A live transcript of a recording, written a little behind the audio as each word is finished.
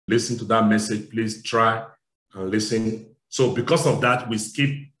listen to that message, please try and listen. So because of that, we skip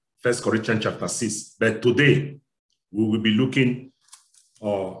 1 Corinthians chapter 6. But today, we will be looking,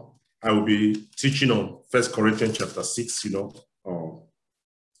 I will be teaching on 1 Corinthians chapter 6,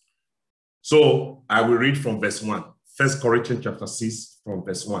 So I will read from verse 1. 1 Corinthians chapter 6 from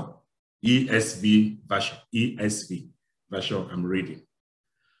verse 1. ESV version I'm reading.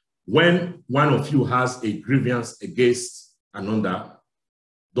 When one of you has a grievance against another,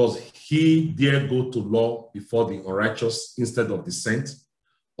 does he dare go to law before the unrighteous instead of the saint?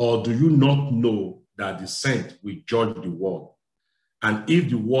 Or do you not know that the saint will judge the world? And if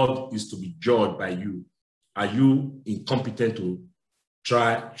the world is to be judged by you, are you incompetent to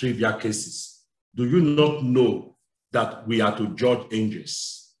try trivial cases? Do you not know that we are to judge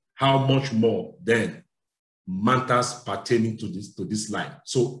angels? How much more then matters pertaining to this life?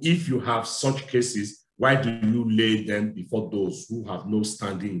 So if you have such cases, why do you lay them before those who have no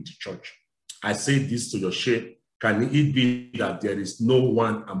standing in the church? I say this to your shame. Can it be that there is no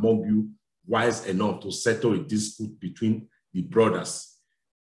one among you wise enough to settle a dispute between the brothers?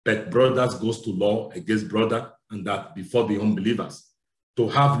 But brothers goes to law against brother, and that before the unbelievers. To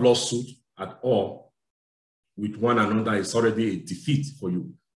have lawsuit at all with one another is already a defeat for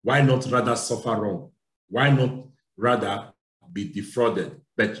you. Why not rather suffer wrong? Why not rather be defrauded,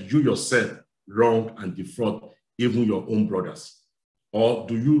 but you yourself wrong and defraud even your own brothers? Or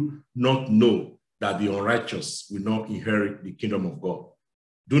do you not know that the unrighteous will not inherit the kingdom of God?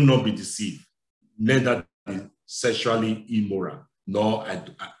 Do not be deceived. Neither the sexually immoral, nor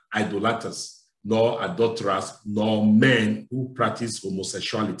idolaters, nor adulterers, nor men who practice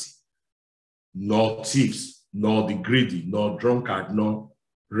homosexuality, nor thieves, nor the greedy, nor drunkard, nor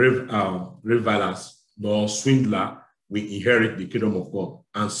revilers, nor swindler will inherit the kingdom of God.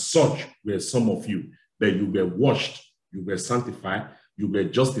 And such were some of you, but you were washed, you were sanctified, you were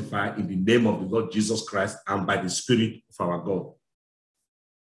justified in the name of the Lord Jesus Christ and by the Spirit of our God.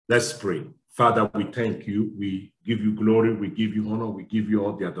 Let's pray. Father, we thank you. We give you glory. We give you honor. We give you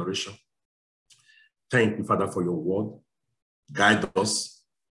all the adoration. Thank you, Father, for your word. Guide us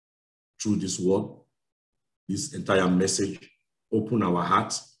through this word, this entire message. Open our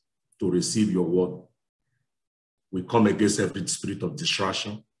hearts to receive your word. We come against every spirit of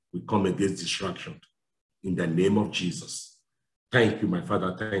distraction. We come against distraction in the name of Jesus. Thank you, my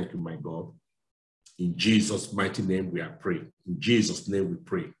Father. Thank you, my God. In Jesus' mighty name, we are praying. In Jesus' name, we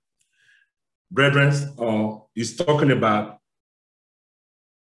pray. Brethren, he's talking about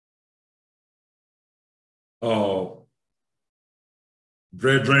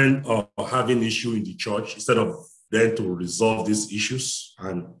brethren having issue in the church. Instead of them to resolve these issues,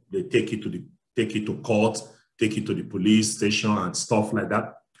 and they take it to court, take it to the police station and stuff like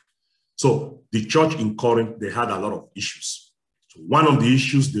that. So the church in Corinth, they had a lot of issues. So one of the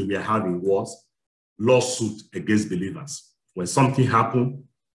issues they were having was lawsuit against believers. When something happened,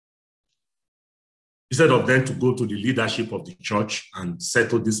 instead of them to go to the leadership of the church and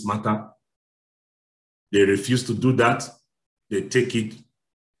settle this matter, they refuse to do that. They take it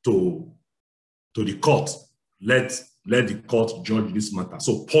to the court. Let the court judge this matter.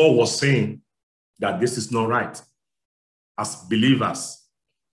 So Paul was saying that this is not right. As believers,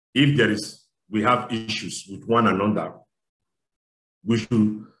 if we have issues with one another, we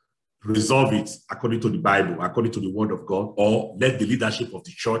should resolve it according to the Bible, according to the word of God, or let the leadership of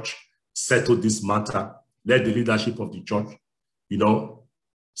the church settle this matter. Let the leadership of the church,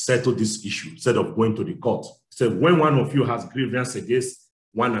 settle this issue instead of going to the court. So when one of you has grievance against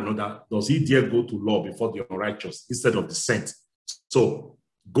one another, does he dare go to law before the unrighteous instead of the saint? So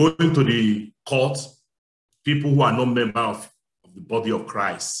going to the court, people who are not members of the body of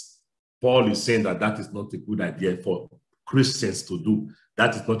Christ, Paul is saying that is not a good idea for Christians to do.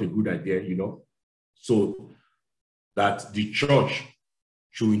 That is not a good idea, So that the church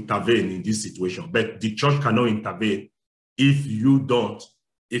should intervene in this situation. But the church cannot intervene if you don't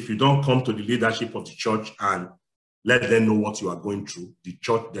come to the leadership of the church and let them know what you are going through. The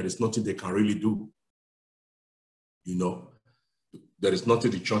church, there is nothing they can really do. There is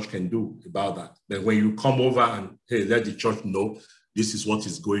nothing the church can do about that. But when you come over and, hey, let the church know this is what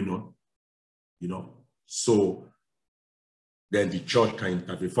is going on, so then the church can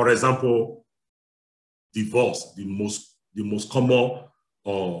intervene. For example, divorce, the most common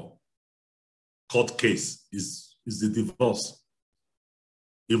court case is the divorce.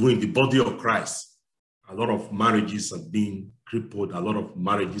 Even in the body of Christ, a lot of marriages have been crippled. A lot of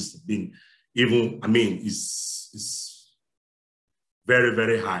marriages have been it's very,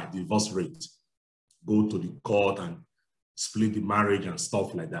 very high divorce rate. Go to the court and split the marriage and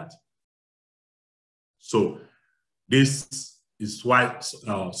stuff like that. So this it's why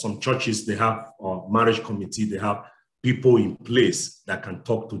some churches, they have a marriage committee, they have people in place that can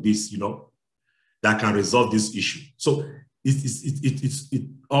talk to this, that can resolve this issue. So it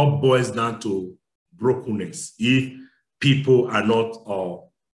all boils down to brokenness. If people are not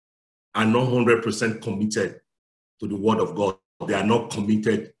 100% committed to the word of God, they are not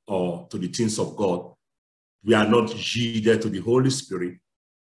committed to the things of God, we are not yielded to the Holy Spirit.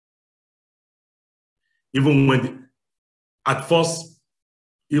 Even when, at first,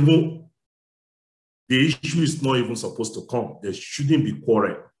 even the issue is not even supposed to come. There shouldn't be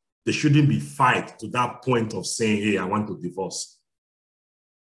quarrel. There shouldn't be fight to that point of saying, hey, I want to divorce.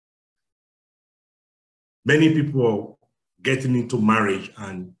 Many people are getting into marriage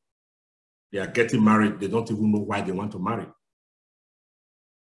and they are getting married. They don't even know why they want to marry.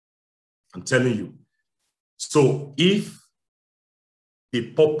 I'm telling you. So if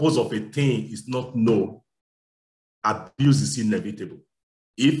the purpose of a thing is not known, abuse is inevitable.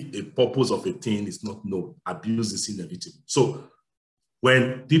 If the purpose of a thing is not known, abuse is inevitable. So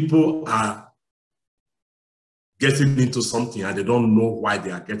when people are getting into something and they don't know why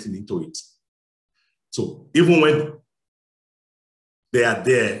they are getting into it, so even when they are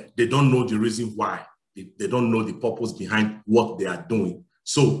there, they don't know the reason why. They don't know the purpose behind what they are doing.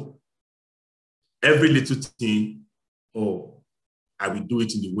 So every little thing, oh, I will do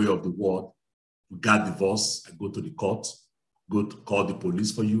it in the way of the world. We got divorced, I go to the court, go to call the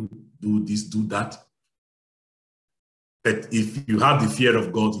police for you, do this, do that. But if you have the fear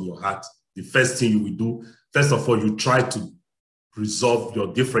of God in your heart, the first thing you will do, first of all, you try to resolve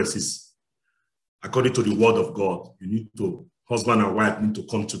your differences according to the word of God. You need to, husband and wife need to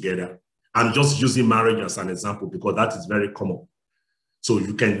come together. I'm just using marriage as an example because that is very common. So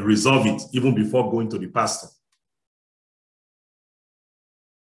you can resolve it even before going to the pastor.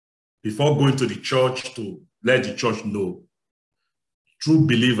 Before going to the church to let the church know. True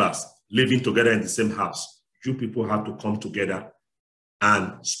believers living together in the same house, you people have to come together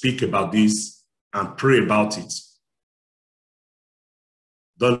and speak about this and pray about it.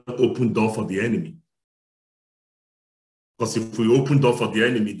 Don't open door for the enemy. Because if we open door for the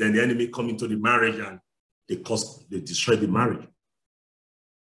enemy, then the enemy come into the marriage and they destroy the marriage.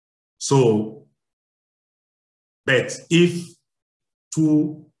 So, but if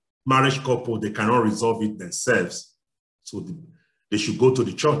two marriage couple, they cannot resolve it themselves, so they should go to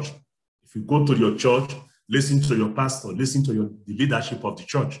the church. If you go to your church, listen to your pastor, listen to the leadership of the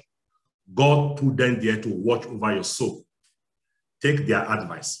church. God put them there to watch over your soul. Take their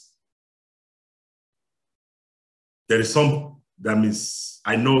advice. There is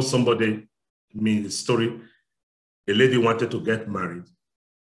I know somebody, the story, a lady wanted to get married.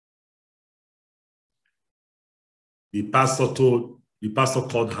 The pastor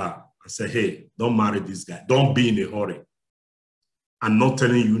called her and said, hey, don't marry this guy. Don't be in a hurry. I'm not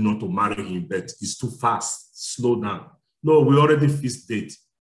telling you not to marry him, but it's too fast. Slow down. No, we already fixed date.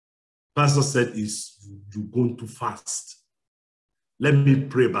 Pastor said, you're going too fast. Let me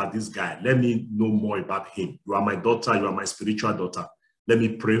pray about this guy. Let me know more about him. You are my daughter. You are my spiritual daughter. Let me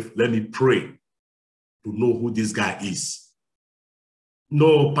pray to know who this guy is.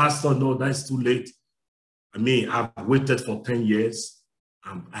 No, Pastor, no, that's too late. I mean, I've waited for 10 years.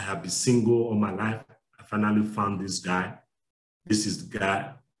 I have been single all my life. I finally found this guy. This is the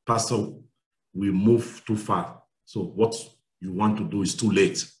guy. Pastor, we move too far. So what you want to do is too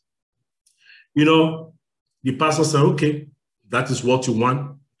late. The pastor said, okay, that is what you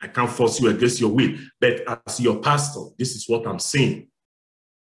want. I can't force you against your will. But as your pastor, this is what I'm saying.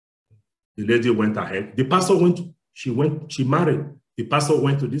 The lady went ahead. The pastor she married. The pastor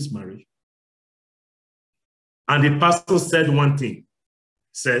went to this marriage. And the pastor said one thing.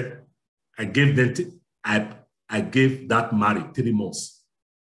 Said, I gave that marriage 3 months.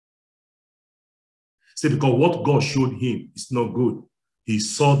 See, because what God showed him is not good. He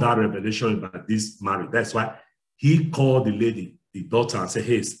saw that revelation about this marriage. That's why he called the lady, the daughter, and said,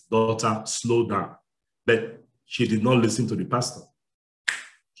 hey, daughter, slow down. But she did not listen to the pastor.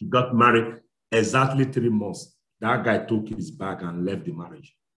 She got married exactly 3 months. That guy took his bag and left the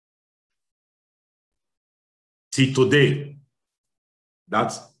marriage. Till today,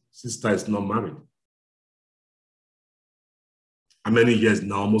 that sister is not married. How many years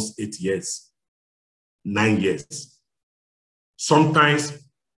now? Almost 8 years, 9 years. Sometimes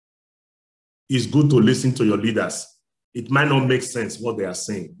it's good to listen to your leaders. It might not make sense what they are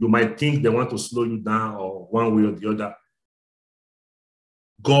saying. You might think they want to slow you down or one way or the other.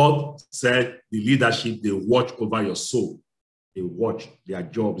 God said the leadership, they watch over your soul. They watch. Their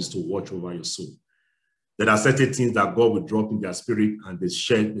job is to watch over your soul. There are certain things that God will drop in their spirit and they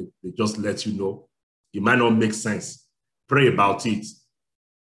share, they just let you know. It might not make sense. pray about it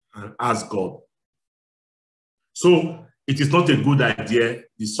and ask God. So it is not a good idea.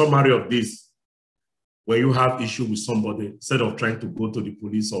 The summary of this, when you have issue with somebody, instead of trying to go to the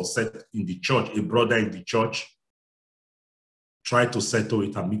police or set in the church, a brother in the church, try to settle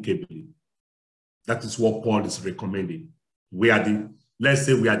it amicably. That is what Paul is recommending. Let's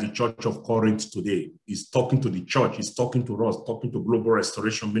say we are the Church of Corinth today. He's talking to the church. He's talking to us, talking to Global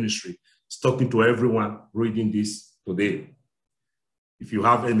Restoration Ministry. He's talking to everyone reading this today. If you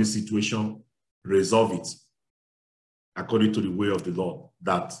have any situation, resolve it according to the way of the Lord.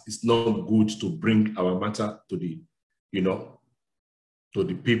 That it's not good to bring our matter to the, to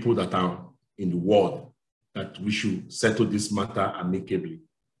the people that are in the world, that we should settle this matter amicably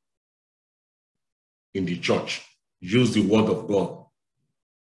in the church. Use the word of God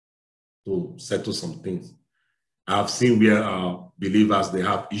to settle some things. I've seen where believers, they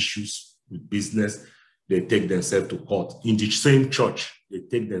have issues with business, they take themselves to court. In the same church, they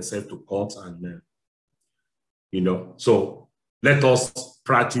take themselves to court and, so let us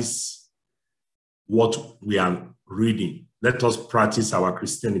practice what we are reading. Let us practice our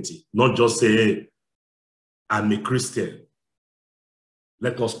Christianity, not just say, hey, I'm a Christian.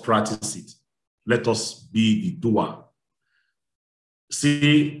 Let us practice it. Let us be the doer.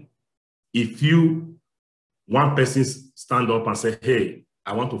 See, if one person stand up and say, hey,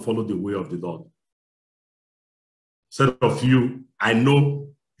 I want to follow the way of the Lord. Instead of you, I know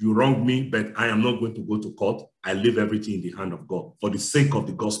you wronged me, but I am not going to go to court. I leave everything in the hand of God. For the sake of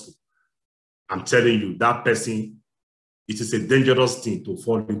the gospel, I'm telling you, that person, it is a dangerous thing to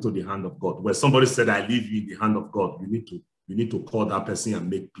fall into the hand of God. When somebody said, I leave you in the hand of God, you need to call that person and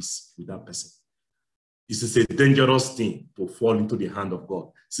make peace with that person. It is a dangerous thing to fall into the hand of God.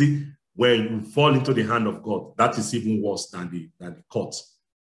 See, when you fall into the hand of God, that is even worse than the court.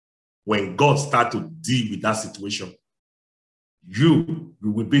 When God starts to deal with that situation, you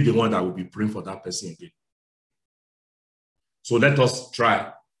will be the one that will be praying for that person again. So let us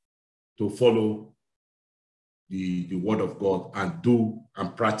try to follow the word of God and do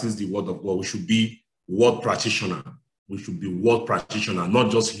and practice the word of God. We should be word practitioner. We should be word practitioner,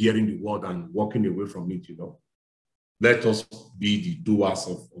 not just hearing the word and walking away from it, Let us be the doers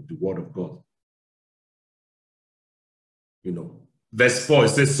of the word of God. Verse 4, it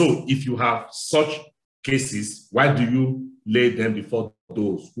says, so if you have such cases, why do you lay them before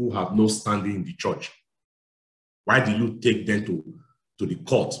those who have no standing in the church? Why do you take them to the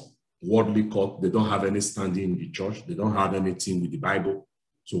court, worldly court? They don't have any standing in the church. They don't have anything with the Bible.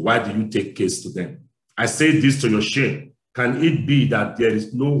 So why do you take case to them? I say this to your shame. Can it be that there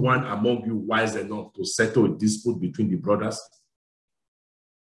is no one among you wise enough to settle a dispute between the brothers?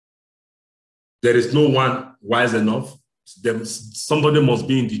 There is no one wise enough. Somebody must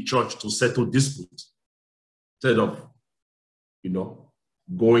be in the church to settle dispute. Instead of,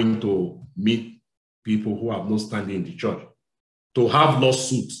 going to meet people who have no standing in the church. To have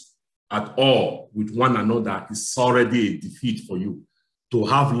lawsuits at all with one another is already a defeat for you. To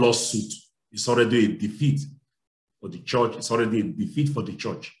have lawsuit is already a defeat for the church. It's already a defeat for the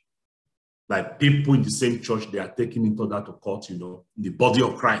church. Like people in the same church, they are taking each other to court, in the body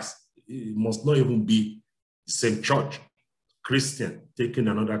of Christ. It must not even be the same church. Christian taking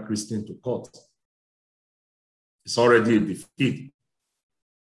another Christian to court. It's already a defeat.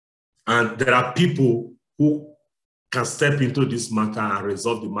 And there are people who can step into this matter and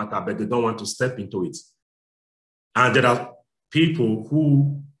resolve the matter, but they don't want to step into it. And there are people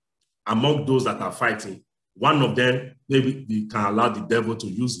who, among those that are fighting, one of them, maybe they can allow the devil to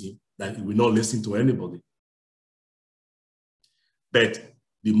use him, that he will not listen to anybody. But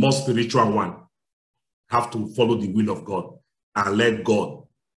the more spiritual one have to follow the will of God and let God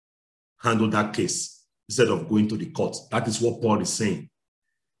handle that case instead of going to the court. That is what Paul is saying.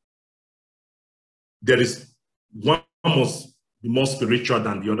 There is one must be more spiritual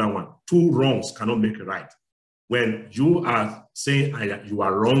than the other one. Two wrongs cannot make it right. When you are saying you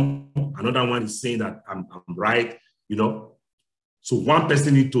are wrong, another one is saying that I'm right, So one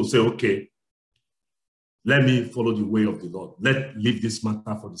person needs to say, okay, let me follow the way of the Lord. Let's leave this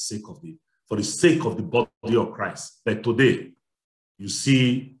matter for the sake of the body of Christ. But today, you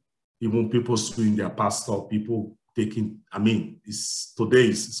see even people suing their pastor, people taking, today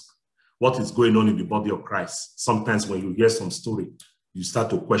is what is going on in the body of Christ. Sometimes when you hear some story, you start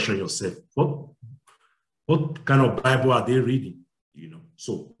to question yourself. What kind of Bible are they reading?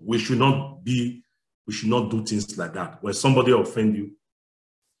 So we should not do things like that. When somebody offends you,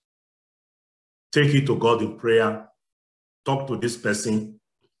 take it to God in prayer, talk to this person,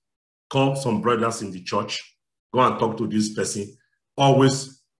 call some brothers in the church, go and talk to this person.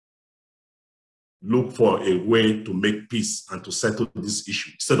 Always look for a way to make peace and to settle this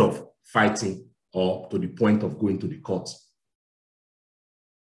issue instead of fighting or to the point of going to the courts.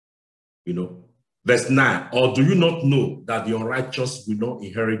 You know, verse 9, or do you not know that the unrighteous will not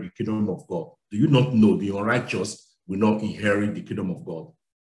inherit the kingdom of God? Do you not know the unrighteous will not inherit the kingdom of God?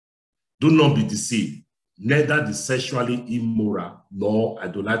 Do not be deceived. Neither the sexually immoral, nor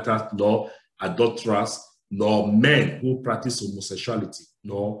idolaters, nor adulterers, nor men who practice homosexuality,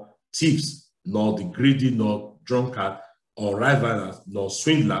 nor thieves, nor the greedy, nor drunkard, or rivalers, nor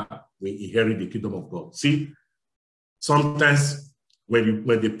swindler will inherit the kingdom of God. See, sometimes when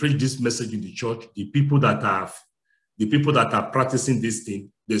they preach this message in the church, the people that are practicing this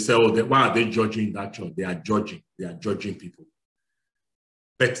thing, they say, oh, why are they judging that church? They are judging people.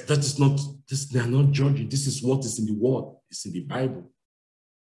 But that is not, they are not judging. This is what is in the word, it's in the Bible.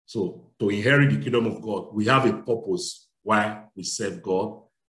 So to inherit the kingdom of God, we have a purpose why we serve God,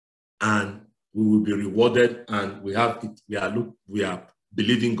 and we will be rewarded, and we are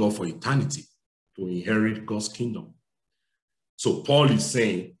believing God for eternity to inherit God's kingdom. So Paul is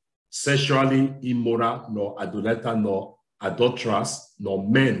saying, sexually immoral, nor idolater, nor adulterers, nor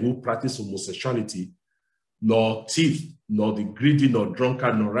men who practice homosexuality, nor thief, nor the greedy, nor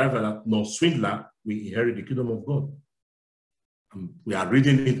drunkard, nor rival, nor swindler will inherit the kingdom of God. And we are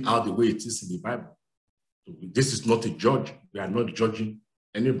reading it out the way it is in the Bible. So this is not a judge. We are not judging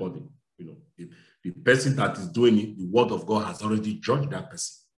anybody. You know, the person that is doing it, the word of God has already judged that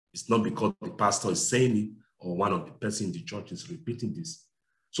person. It's not because the pastor is saying it or one of the person in the church is repeating this.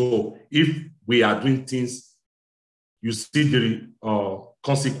 So if we are doing things, you see the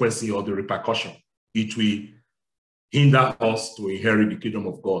consequence or the repercussion. It will hinder us to inherit the kingdom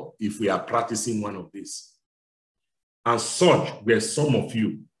of God if we are practicing one of these. And such were some of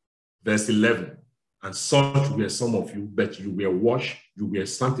you, verse 11, and such were some of you, but you were washed, you were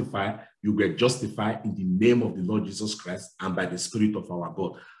sanctified, you were justified in the name of the Lord Jesus Christ and by the Spirit of our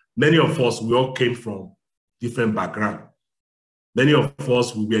God. Many of us, we all came from different backgrounds. Many of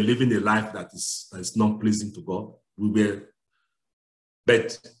us, we were living a life that is not pleasing to God.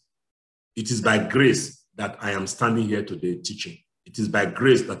 But it is by grace that I am standing here today teaching. It is by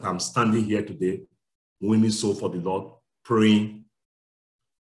grace that I'm standing here today, winning soul for the Lord, praying,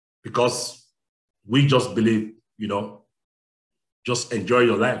 because we just believe, you know, just enjoy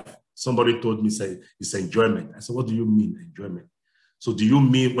your life. Somebody told me, say, it's enjoyment. I said, what do you mean enjoyment? So do you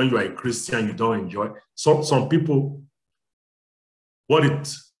mean when you are a Christian, you don't enjoy? Some people,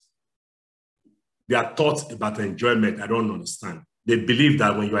 their thoughts about enjoyment, I don't understand. They believe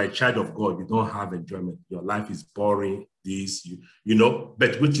that when you are a child of God, you don't have enjoyment. Your life is boring, you know,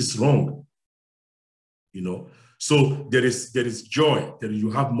 but which is wrong, you know. So there is joy.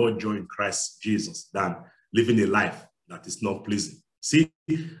 You have more joy in Christ Jesus than living a life that is not pleasing. See,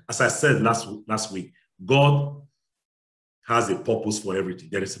 as I said last week, God has a purpose for everything.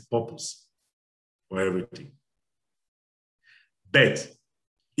 There is a purpose for everything. But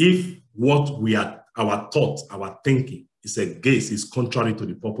if our thoughts, our thinking is contrary to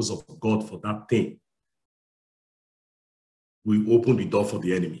the purpose of God for that thing, we open the door for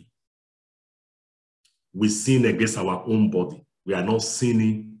the enemy. We sin against our own body. We are not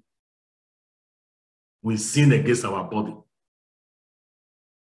sinning. We sin against our body.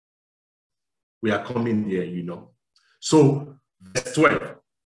 We are coming here, you know. So, verse 12,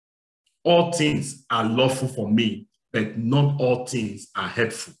 all things are lawful for me, but not all things are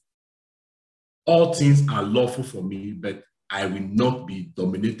hurtful. All things are lawful for me, but I will not be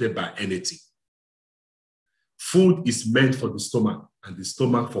dominated by anything. Food is meant for the stomach, and the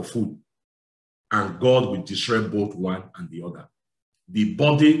stomach for food. And God will destroy both one and the other. The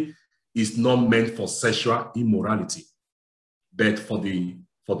body is not meant for sexual immorality, but for the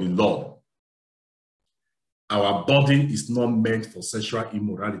Lord. Our body is not meant for sexual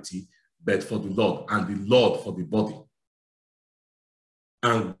immorality, but for the Lord, and the Lord for the body.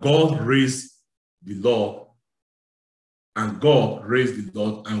 And God raised the Lord, and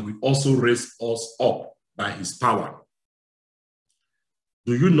will also raise us up by his power.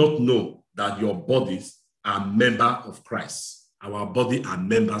 Do you not know that your bodies are members of Christ? Our body are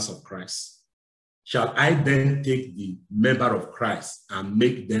members of Christ. Shall I then take the member of Christ and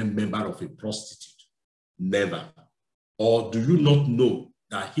make them member of a prostitute? Never. Or do you not know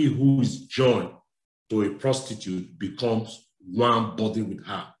that he who is joined to a prostitute becomes one body with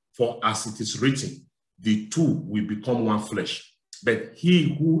her? For as it is written, the two will become one flesh. But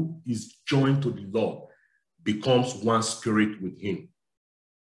he who is joined to the Lord becomes one spirit with him.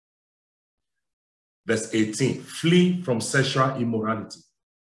 Verse 18, flee from sexual immorality.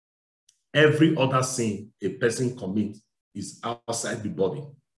 Every other sin a person commits is outside the body,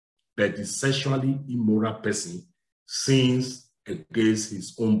 but the sexually immoral person sins against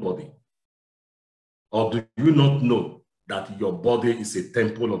his own body. Or do you not know that your body is a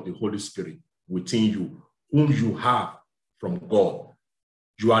temple of the Holy Spirit within you, whom you have from God?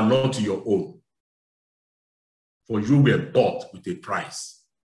 You are not your own, for you were bought with a price.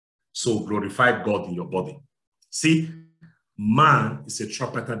 So glorify God in your body. See, man is a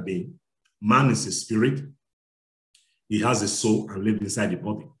tripartite being. Man is a spirit. He has a soul and lives inside the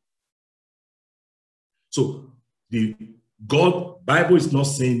body. So the Bible is not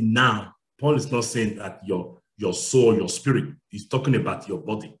saying now, Paul is not saying that your soul, your spirit, he's talking about your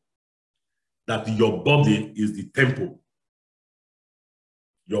body. That your body is the temple.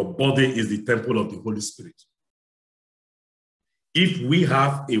 Your body is the temple of the Holy Spirit. If we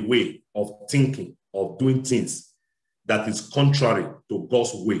have a way of thinking, of doing things that is contrary to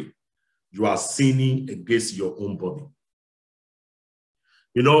God's way, you are sinning against your own body.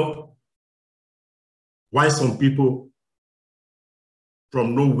 You know, why some people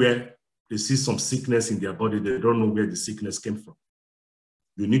from nowhere, they see some sickness in their body, they don't know where the sickness came from.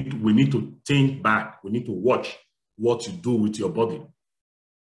 We need to think back. We need to watch what you do with your body.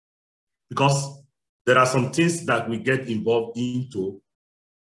 Because there are some things that we get involved into.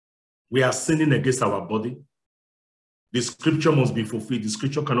 We are sinning against our body. The scripture must be fulfilled. The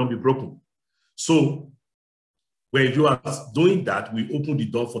scripture cannot be broken. So when you are doing that, we open the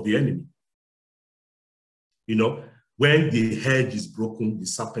door for the enemy. You know, when the hedge is broken, the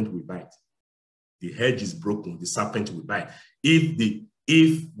serpent will bite. The hedge is broken, the serpent will bite.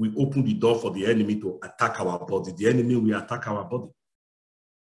 If we open the door for the enemy to attack our body, the enemy will attack our body.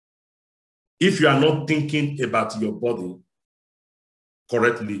 If you are not thinking about your body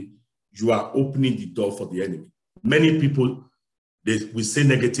correctly, you are opening the door for the enemy. Many people, we say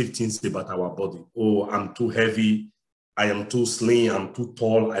negative things about our body. Oh, I'm too heavy. I am too slim. I'm too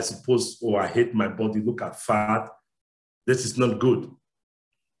tall. I suppose, oh, I hate my body. Look at fat. This is not good. You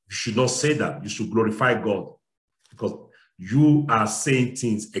should not say that. You should glorify God, because you are saying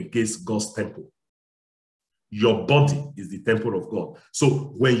things against God's temple. Your body is the temple of God.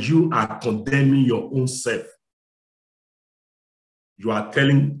 So when you are condemning your own self, you are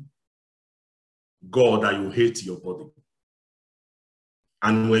telling God that you hate your body.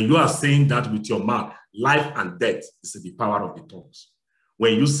 And when you are saying that with your mouth, life and death is in the power of the tongues.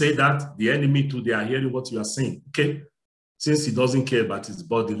 When you say that, the enemy too, they are hearing what you are saying. Okay, since he doesn't care about his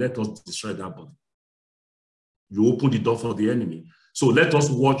body, let us destroy that body. You open the door for the enemy. So let us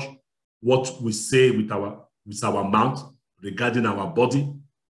watch what we say with our mouth regarding our body,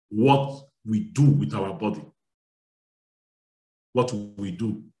 what we do with our body. What we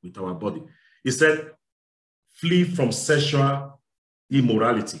do with our body. He said, flee from sexual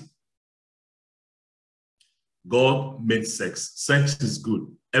immorality. God made sex. Sex is good.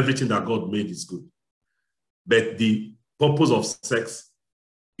 Everything that God made is good. But the purpose of sex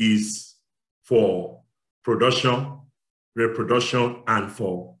is for production, reproduction, and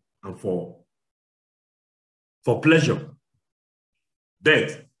for pleasure.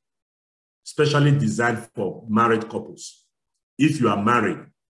 But specially designed for married couples. If you are married,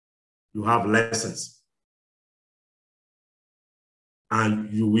 you have lessons.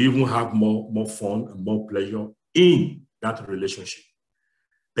 And you will even have more fun and more pleasure in that relationship.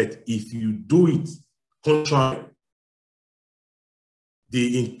 But if you do it contrary,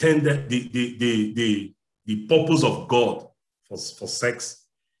 the purpose of God for sex,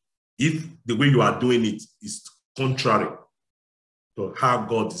 if the way you are doing it is contrary to how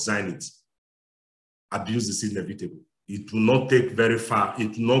God designed it, abuse is inevitable. It will not take very far.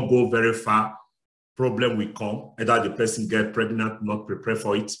 It will not go very far. Problem will come. Either the person get pregnant, not prepared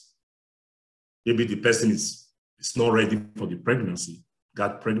for it. Maybe the person is not ready for the pregnancy,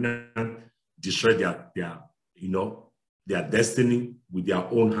 got pregnant, destroyed their destiny with their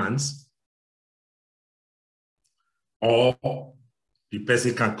own hands. Or the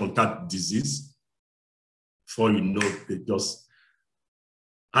person can contact disease. Before you know, they just...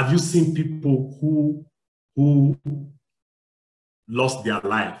 Have you seen people who lost their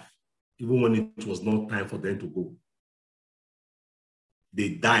life even when it was not time for them to go? They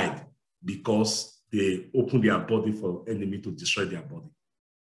died because they opened their body for enemy to destroy their body.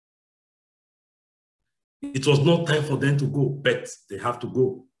 It was not time for them to go, but they have to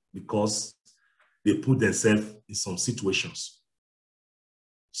go because they put themselves in some situations.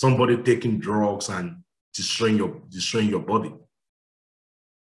 Somebody taking drugs and destroying your body.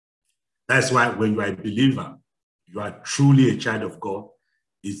 That's why when you are a believer, you are truly a child of God,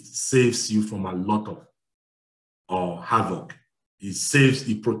 it saves you from a lot of havoc.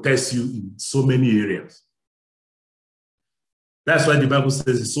 It protects you in so many areas. That's why the Bible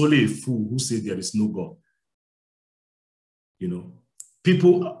says it's only a fool who says there is no God. You know,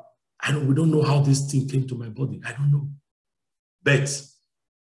 people, we don't know how this thing came to my body. I don't know. But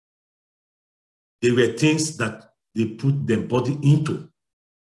there were things that they put their body into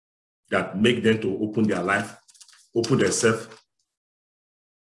that make them to open their life, open themselves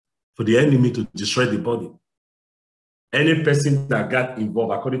for the enemy to destroy the body. Any person that got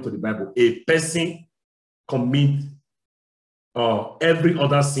involved, according to the Bible, a person commit every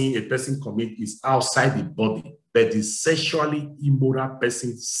other sin a person commit is outside the body, but the sexually immoral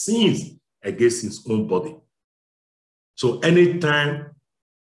person sins against his own body. So anytime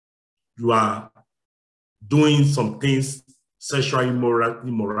you are doing some things, sexual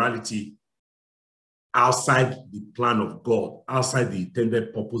immorality, outside the plan of God, outside the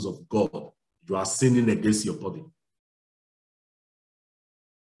intended purpose of God, you are sinning against your body.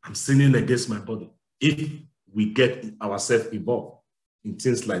 I'm sinning against my body. If we get ourselves involved in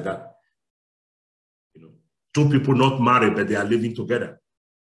things like that, you know, two people not married, but they are living together.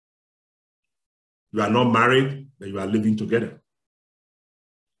 You are not married, but you are living together.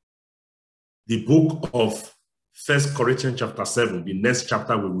 The book of 1 Corinthians chapter 7, the next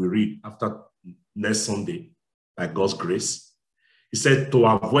chapter we will read after next Sunday, by God's grace, he said, to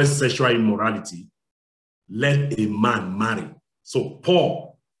avoid sexual immorality, let a man marry. So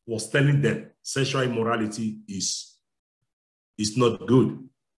Paul was telling them sexual immorality is not good.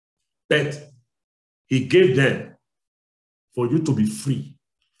 But he gave them for you to be free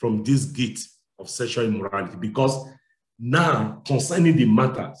from this guilt of sexual immorality, because now concerning the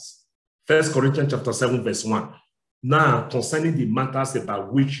matters, 1 Corinthians chapter 7, verse 1, now concerning the matters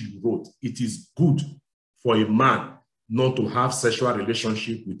about which you wrote, it is good for a man not to have sexual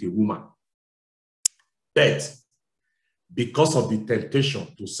relationship with a woman. But because of the temptation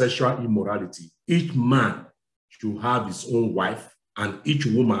to sexual immorality, each man should have his own wife and each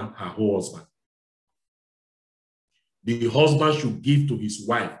woman her whole husband. The husband should give to his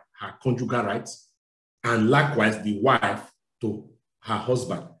wife her conjugal rights, and likewise the wife to her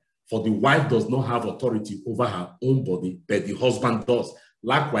husband. For the wife does not have authority over her own body, but the husband does.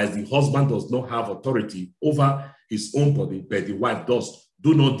 Likewise, the husband does not have authority over his own body, but the wife does.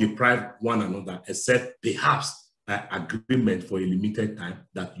 Do not deprive one another, except perhaps by agreement for a limited time,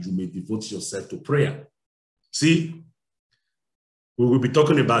 that you may devote yourself to prayer. See, we will be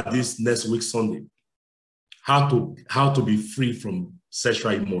talking about this next week, Sunday. How to be free from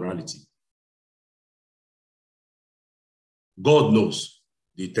sexual immorality. God knows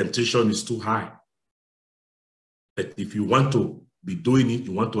the temptation is too high. But if you want to be doing it,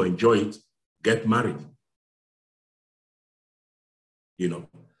 you want to enjoy it, get married. You know,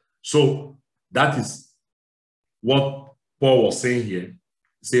 so that is what Paul was saying here.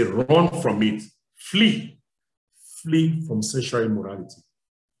 He said, run from it, flee from sexual immorality.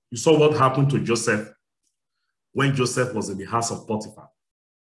 You saw what happened to Joseph when Joseph was in the house of Potiphar.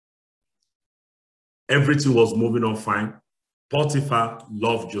 Everything was moving on fine. Potiphar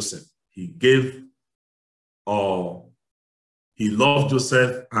loved Joseph. He loved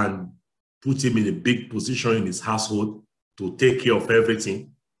Joseph and put him in a big position in his household to take care of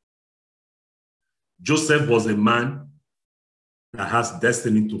everything. Joseph was a man that has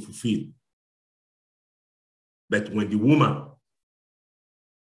destiny to fulfill. But when the woman,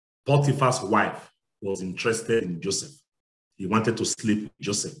 Potiphar's wife, was interested in Joseph, he wanted to sleep with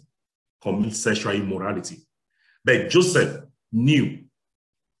Joseph, commit sexual immorality. But Joseph knew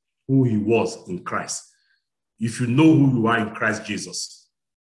who he was in Christ. If you know who you are in Christ Jesus,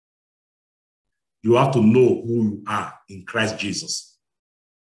 you have to know who you are in Christ Jesus.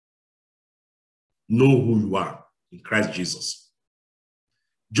 Know who you are in Christ Jesus.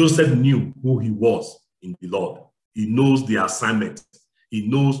 Joseph knew who he was in the Lord. He knows the assignment. He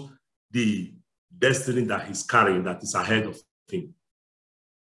knows the destiny that he's carrying, that is ahead of him.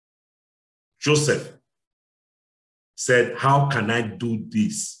 Joseph said, how can I do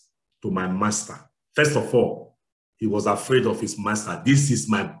this to my master? First of all, he was afraid of his master. This is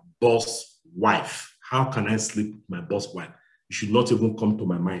my boss' wife. How can I sleep with my boss' wife? It should not even come to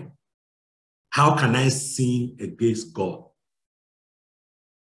my mind. How can I sin against God?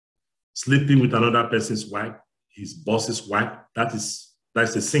 Sleeping with another person's wife, his boss's wife, that's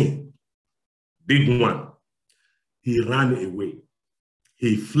a sin. Big one. He ran away.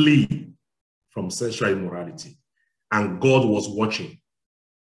 He fled from sexual immorality. And God was watching.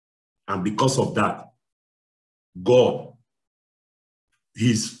 And because of that, God,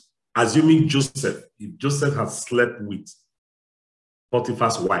 he's assuming Joseph, if Joseph has slept with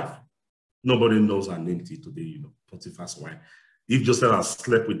Potiphar's wife, nobody knows her name till today, you know, Potiphar's wife. If Joseph has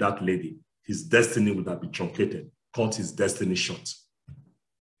slept with that lady, his destiny would have been truncated. cut his destiny short.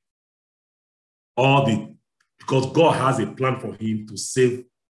 Because God has a plan for him to save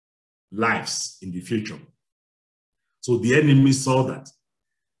lives in the future. So the enemy saw that.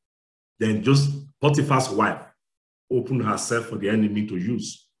 Then just Potiphar's wife opened herself for the enemy to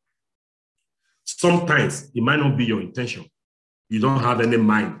use. Sometimes it might not be your intention. You don't have any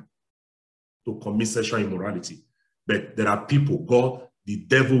mind to commit sexual immorality. But there are people, the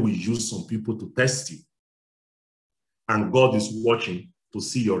devil will use some people to test you. And God is watching to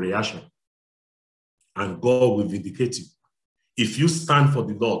see your reaction. And God will vindicate you. If you stand for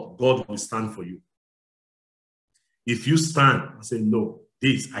the Lord, God will stand for you. If you stand and say, no,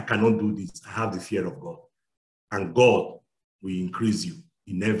 I cannot do this. I have the fear of God. And God will increase you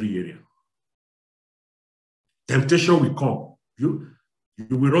in every area. Temptation will come. You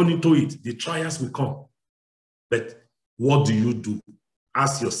will run into it. The trials will come. But what do you do?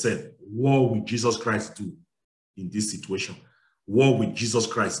 Ask yourself, what will Jesus Christ do in this situation? What will Jesus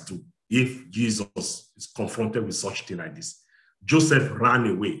Christ do if Jesus is confronted with such thing like this? Joseph ran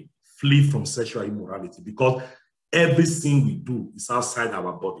away, flee from sexual immorality, because everything we do is outside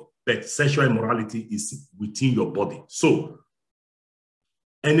our body, but sexual immorality is within your body. So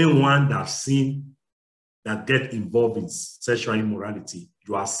anyone that's seen that get involved in sexual immorality,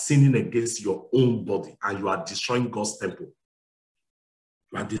 you are sinning against your own body and you are destroying God's temple.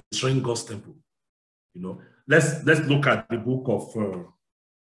 You are destroying God's temple. You know, let's look at the book of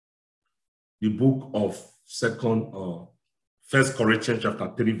First Corinthians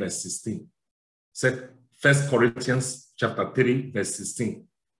chapter 3, verse 16. First Corinthians chapter 3, verse 16.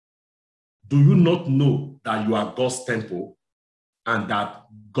 Do you not know that you are God's temple and that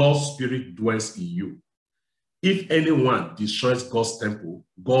God's Spirit dwells in you? If anyone destroys God's temple,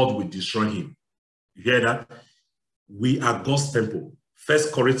 God will destroy him. You hear that? We are God's temple.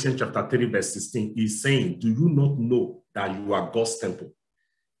 First Corinthians chapter 3, verse 16 is saying, do you not know that you are God's temple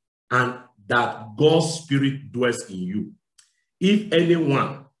and that God's Spirit dwells in you? If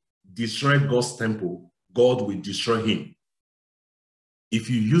anyone destroys God's temple, God will destroy him. If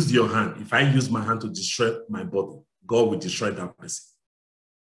you use your hand, if I use my hand to destroy my body, God will destroy that person.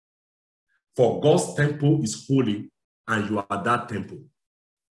 For God's temple is holy, and you are that temple.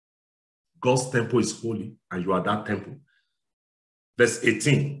 God's temple is holy, and you are that temple. Verse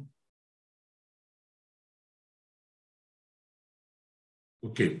 18.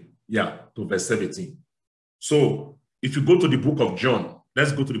 Okay, yeah, to verse 17. So if you go to the book of John,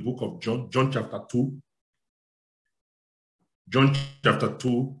 let's go to the book of John, John chapter 2. John chapter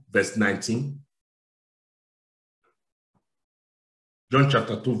 2, verse 19. John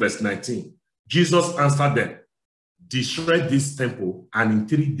chapter 2, verse 19. Jesus answered them, destroy this temple, and in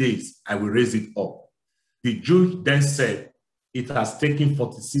 3 days I will raise it up. The Jews then said, it has taken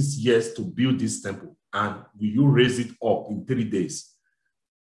 46 years to build this temple, and will you raise it up in 3 days?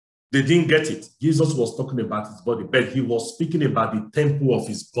 They didn't get it. Jesus was talking about his body, but he was speaking about the temple of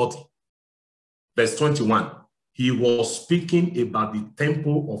his body. Verse 21, he was speaking about the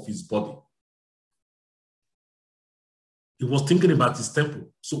temple of his body. He was thinking about his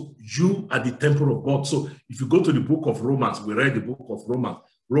temple. So you are the temple of God. So if you go to the book of Romans, we read the book of Romans,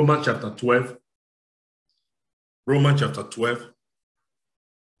 Romans chapter 12,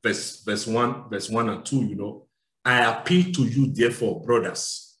 verse 1 and 2, you know, I appeal to you, therefore,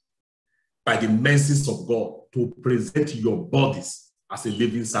 brothers, by the mercies of God, to present your bodies as a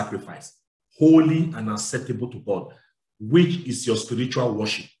living sacrifice, holy and acceptable to God, which is your spiritual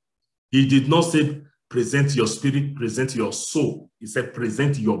worship. He did not say, present your spirit, present your soul. He said,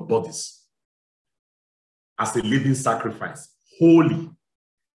 present your bodies as a living sacrifice, holy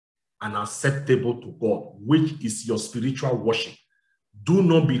and acceptable to God, which is your spiritual worship. Do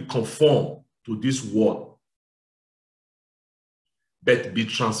not be conformed to this world, but be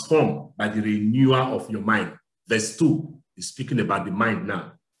transformed by the renewal of your mind. Verse 2 is speaking about the mind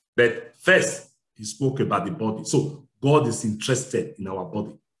now. But first, he spoke about the body. So God is interested in our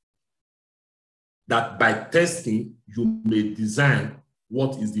body. That by testing, you may design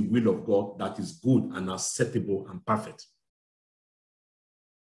what is the will of God that is good and acceptable and perfect.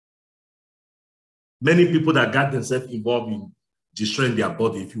 Many people that got themselves involved in destroying their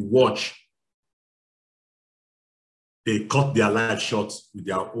body, if you watch, they cut their life short with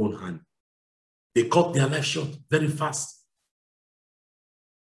their own hand. They cut their life short very fast.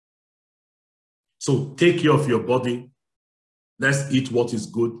 So take care of your body. Let's eat what is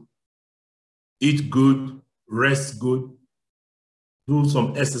good. Eat good, rest good, do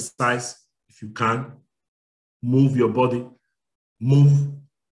some exercise if you can, move your body, move,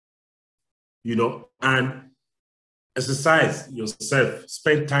 you know, and exercise yourself.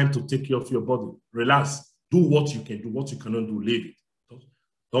 Spend time to take care of your body. Relax. Do what you can do. What you cannot do, leave it.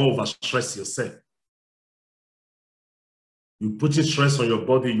 Don't overstress yourself. You putting stress on your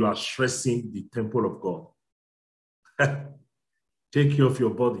body, you are stressing the temple of God. Take care of your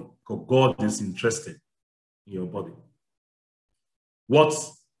body, because God is interested in your body. What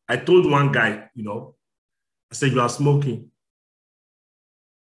I told one guy, I said, you are smoking.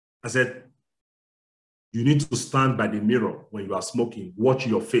 I said, you need to stand by the mirror when you are smoking. Watch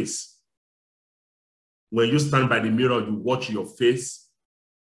your face. When you stand by the mirror, you watch your face.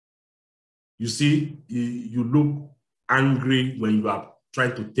 You see, you look angry when you are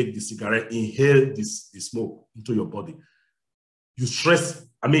trying to take the cigarette, inhale the smoke into your body. You stress,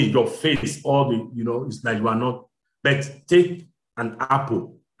 your face, all the, it's like you are not, but take an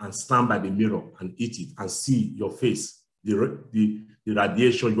apple and stand by the mirror and eat it and see your face, the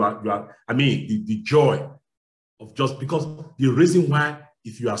radiation, the joy of just, because the reason why,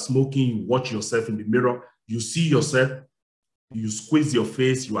 if you are smoking, you watch yourself in the mirror, you see yourself, you squeeze your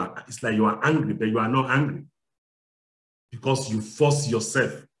face, it's like you are angry, but you are not angry. Because you force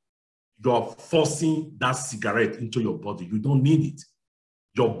yourself. You are forcing that cigarette into your body. You don't need it.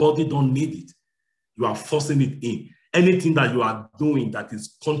 Your body don't need it. You are forcing it in. Anything that you are doing that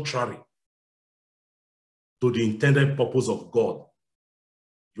is contrary to the intended purpose of God,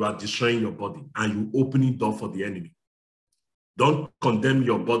 you are destroying your body and you opening door for the enemy. Don't condemn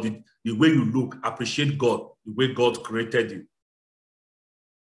your body. The way you look, appreciate God, the way God created you.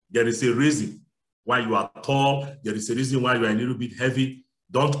 There is a reason why you are tall. There is a reason why you are a little bit heavy.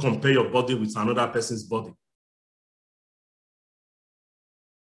 Don't compare your body with another person's body.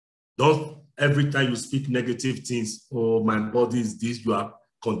 Don't, every time you speak negative things, oh, my body is this, you are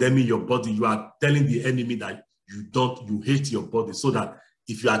condemning your body. You are telling the enemy that you hate your body. So that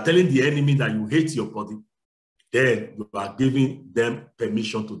if you are telling the enemy that you hate your body, then you are giving them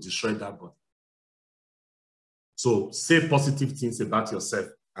permission to destroy that body. So say positive things about yourself.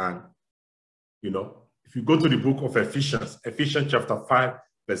 And, if you go to the book of Ephesians chapter 5,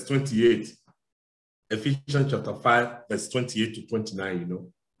 verse 28, Ephesians chapter 5, verse 28 to 29,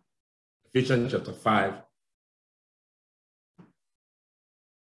 Ephesians chapter 5,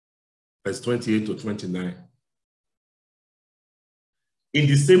 verse 28 to 29. In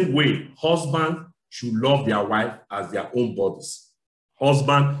the same way, husbands should love their wife as their own bodies.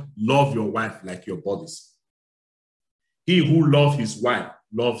 Husband, love your wife like your bodies. He who loves his wife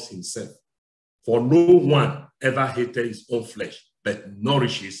loves himself. For no one ever hated his own flesh, but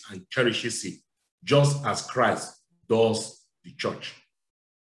nourishes and cherishes it, just as Christ does the church,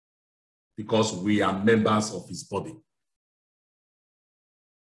 because we are members of his body.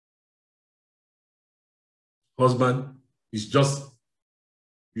 Husband, is just,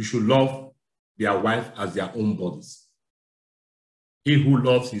 you should love their wife as their own bodies. He who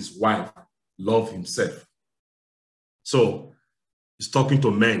loves his wife loves himself. So, he's talking to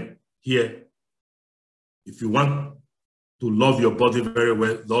men here. If you want to love your body very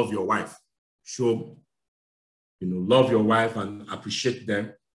well, love your wife. Show, love your wife and appreciate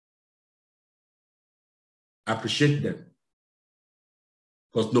them. Appreciate them.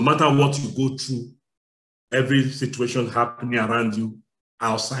 Because no matter what you go through, every situation happening around you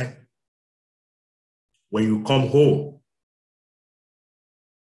outside, when you come home,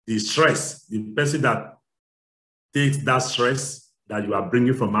 the stress, the person that takes that stress that you are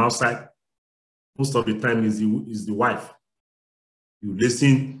bringing from outside, most of the time is the wife. You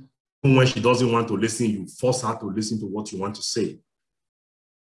listen, even when she doesn't want to listen, you force her to listen to what you want to say.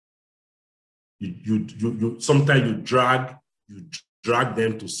 Sometimes you drag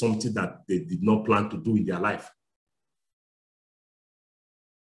them to something that they did not plan to do in their life.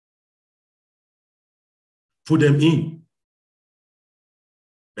 Put them in,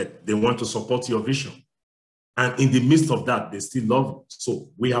 but they want to support your vision. And in the midst of that, they still love you.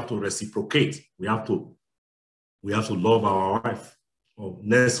 So we have to reciprocate. We have to love our wife. Oh,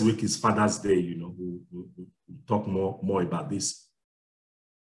 next week is Father's Day, we'll talk more about this.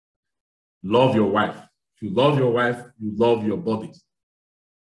 Love your wife. If you love your wife, you love your body.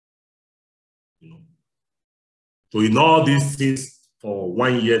 So in all these things, for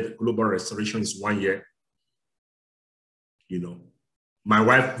 1 year, the global restoration is 1 year. My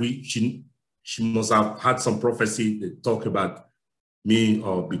wife, she must have had some prophecy that talk about me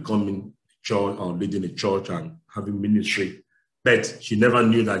or becoming church or leading a church and having ministry, but she never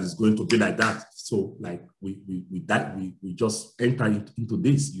knew that it's going to be like that. So like we just enter into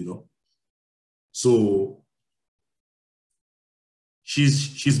this, So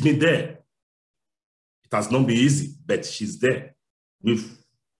she's been there. It has not been easy, but she's there. We've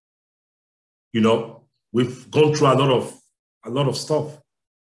gone through a lot of stuff,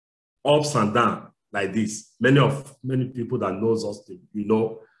 ups and downs. like this. Many people that knows us,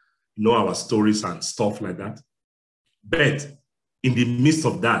 know our stories and stuff like that. But in the midst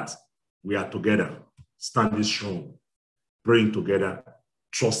of that, we are together, standing strong, praying together,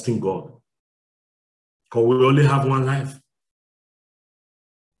 trusting God. Because we only have one life.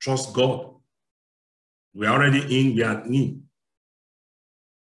 Trust God. We are already in, we are in.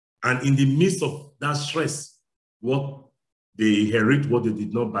 And in the midst of that stress, what they inherit, what they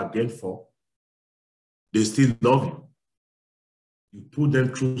did not bargain for, they still love you. You put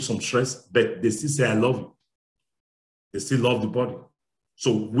them through some stress, but they still say, I love you. They still love the body.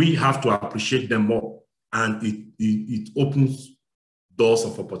 So we have to appreciate them more. And it opens doors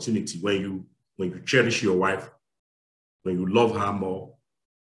of opportunity when you cherish your wife, when you love her more,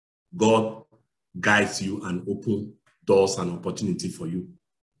 God guides you and opens doors and opportunity for you.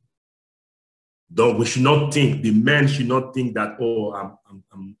 Though we should not think, the men should not think that, oh, I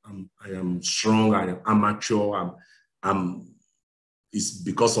am strong, I am mature, it's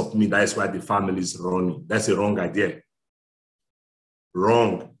because of me, that is why the family is running. That's a wrong idea.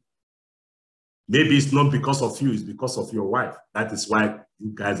 Wrong. Maybe it's not because of you, it's because of your wife. That is why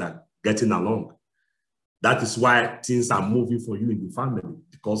you guys are getting along. That is why things are moving for you in the family,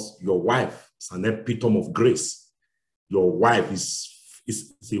 because your wife is an epitome of grace. Your wife is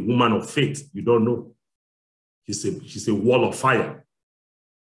a woman of faith. You don't know. She's a wall of fire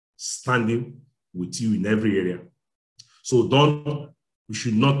standing with you in every area. So we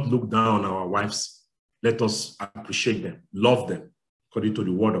should not look down on our wives. Let us appreciate them, love them, according to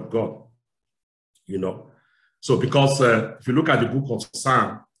the word of God. So because if you look at the book of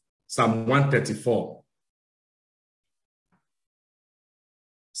Psalm 134,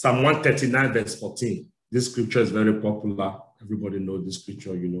 Psalm 139, verse 14, this scripture is very popular. Everybody knows this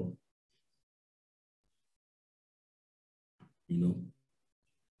scripture,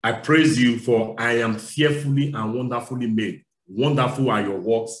 I praise you, for I am fearfully and wonderfully made. Wonderful are your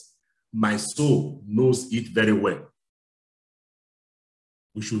works. My soul knows it very well.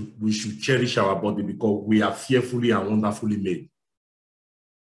 We should cherish our body because we are fearfully and wonderfully made.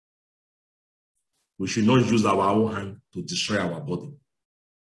 We should not use our own hand to destroy our body.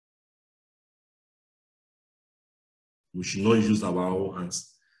 We should not use our own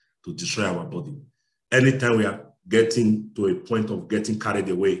hands to destroy our body. Anytime we are getting to a point of getting carried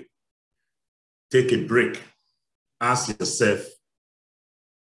away, take a break. Ask yourself,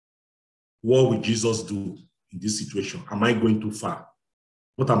 what will Jesus do in this situation? Am I going too far?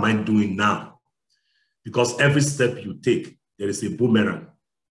 What am I doing now? Because every step you take, there is a boomerang.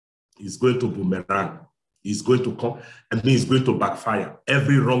 It's going to boomerang. It's going to come, it's going to backfire.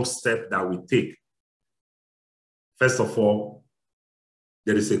 Every wrong step that we take, first of all,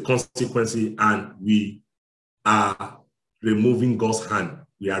 there is a consequence, and we are removing God's hand.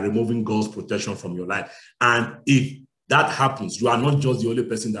 We are removing God's protection from your life. And if that happens, you are not just the only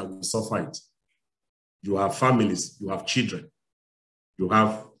person that will suffer it. You have families, you have children, you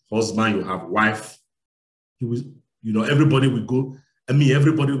have husband, you have wife. Everybody will go.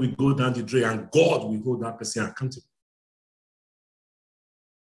 Everybody will go down the drain, and God will hold that person accountable.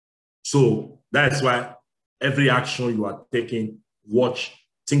 So that's why every action you are taking,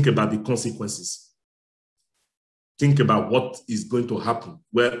 think about the consequences. Think about what is going to happen.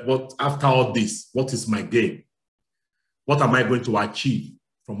 After all this, what is my gain? What am I going to achieve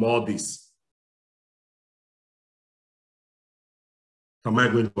from all this? What am I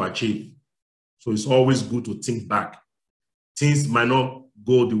going to achieve? So it's always good to think back. Things might not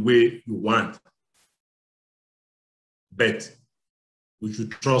go the way you want, but we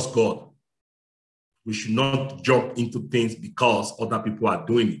should trust God. We should not jump into things because other people are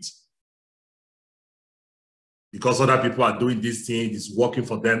doing it. Because other people are doing this thing, it's working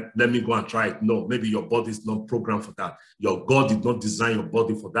for them, let me go and try it. No, maybe your body is not programmed for that. Your God did not design your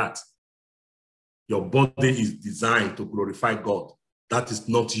body for that. Your body is designed to glorify God. That is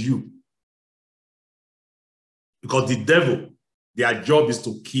not you. Because the devil, their job is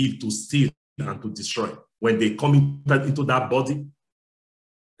to kill, to steal, and to destroy. When they come into that body,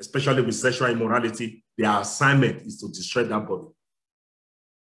 especially with sexual immorality, their assignment is to destroy that body.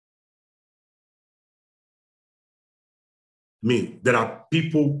 There are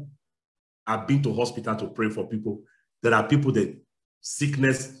people, I've been to hospital to pray for people. There are people that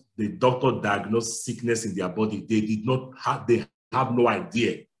the doctor diagnosed sickness in their body. They have no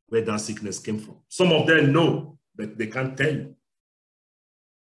idea where that sickness came from. Some of them know, but they can't tell you.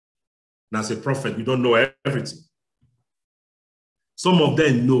 And as a prophet, you don't know everything. Some of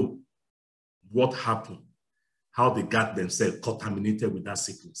them know what happened, how they got themselves contaminated with that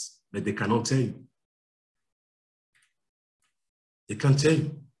sickness, but they cannot tell you. They can't tell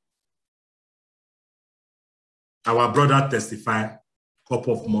you. Our brother testified a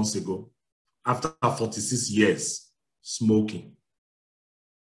couple of months ago, after 46 years smoking,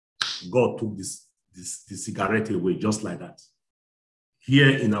 God took the cigarette away just like that. Here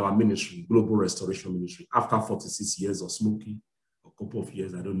in our ministry, Global Restoration Ministry, after 46 years of smoking, a couple of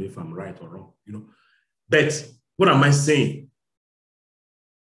years, I don't know if I'm right or wrong, you know. But what am I saying?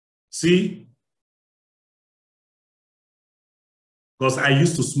 See, because I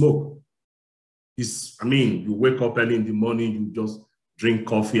used to smoke. I mean, you wake up early in the morning, you just drink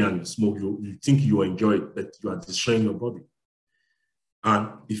coffee and smoke. You think you enjoy it, but you are destroying your body. And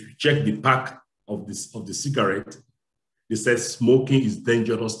if you check the pack of the cigarette, it says smoking is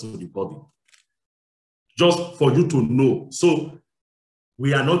dangerous to the body. Just for you to know. So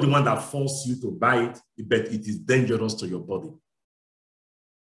we are not the one that force you to buy it, but it is dangerous to your body.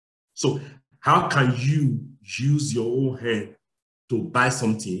 So how can you use your own hand to buy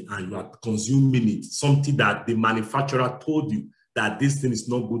something and you are consuming it, something that the manufacturer told you that this thing is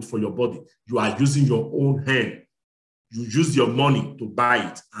not good for your body? You are using your own hand. You use your money to buy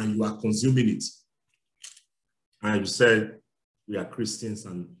it and you are consuming it. And you said, we are Christians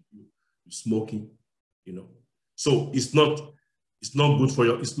and you're smoking, you know. So it's not good for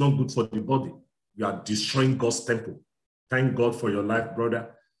it's not good for the body. You are destroying God's temple. Thank God for your life, brother,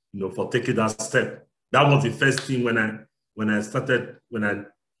 you know, for taking that step. That was the first thing when I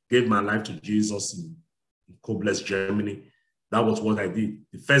gave my life to Jesus in Koblenz, Germany. That was what I did.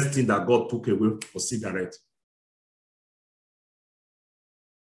 The first thing that God took away was cigarette.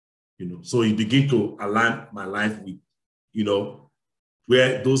 You know, so he began to align my life with, you know,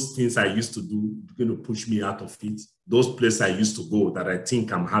 where those things I used to do begin to push me out of it. Those places I used to go that I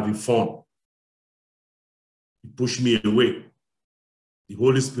think I'm having fun, it pushed me away. The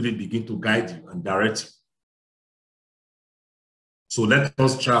Holy Spirit begin to guide you and direct you. So let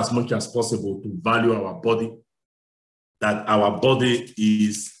us try as much as possible to value our body, that our body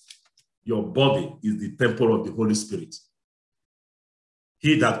is, your body is the temple of the Holy Spirit.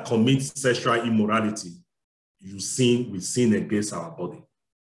 He that commits sexual immorality, we sin against our body.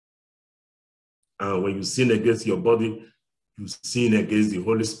 And when you sin against your body, you sin against the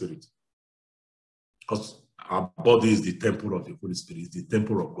Holy Spirit. Because our body is the temple of the Holy Spirit, it's the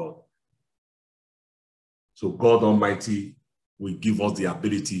temple of God. So God Almighty will give us the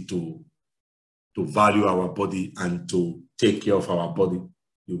ability to value our body and to take care of our body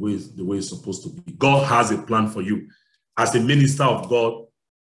the way it's supposed to be. God has a plan for you. As a minister of God,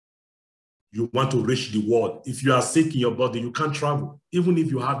 you want to reach the world. If you are sick in your body, you can't travel. Even if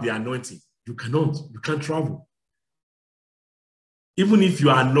you have the anointing, you can't travel. Even if you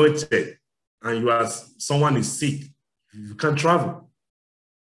are anointed and someone is sick, you can't travel.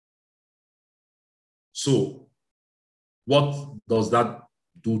 So what does that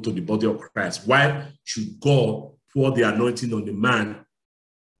do to the body of Christ? Why should God pour the anointing on the man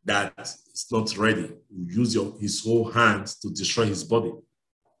that is not ready? Use his whole hands to destroy his body.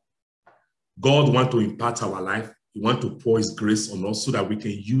 God wants to impart our life. He wants to pour his grace on us so that we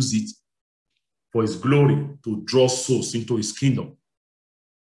can use it for his glory, to draw souls into his kingdom.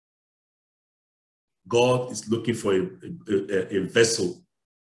 God is looking for a vessel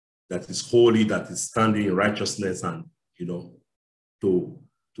that is holy, that is standing in righteousness, and, you know, to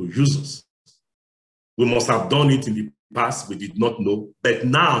use us. We must have done it in the past, we did not know, but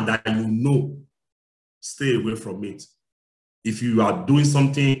now that you know, stay away from it. If you are doing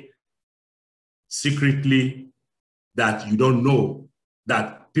something secretly that you don't know,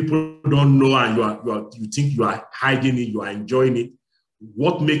 that people don't know, and you think you are hiding it, you are enjoying it,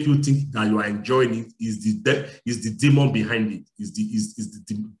 what makes you think that you are enjoying it is the demon behind it, is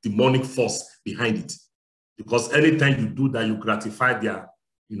the demonic force behind it. Because anytime you do that, you gratify their,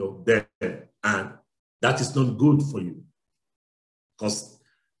 you know, them, and that is not good for you. Because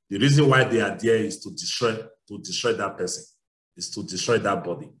the reason why they are there is to destroy that person, is to destroy that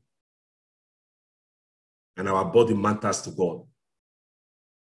body. And our body matters to God.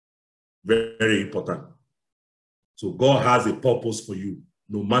 Very, very important. So God has a purpose for you,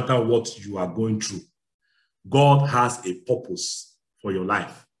 no matter what you are going through. God has a purpose for your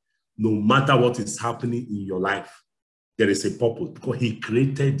life. No matter what is happening in your life, there is a purpose, because he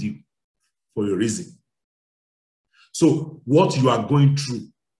created you for a reason. So what you are going through,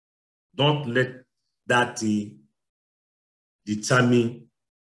 don't let that determine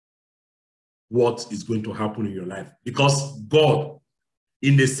what is going to happen in your life. Because God,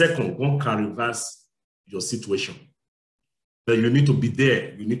 in a second, God can reverse your situation. But you need to be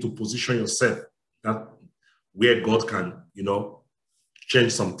there. You need to position yourself that where God can, you know,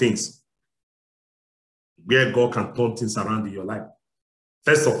 change some things, where God can turn things around in your life.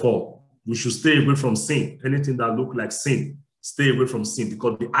 First of all, we should stay away from sin. Anything that look like sin, stay away from sin,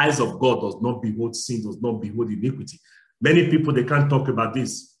 because the eyes of God does not behold sin, does not behold iniquity. Many people, they can't talk about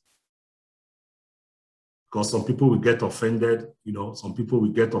this because some people will get offended. Some people will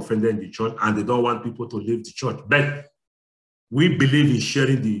get offended in the church and they don't want people to leave the church. But we believe in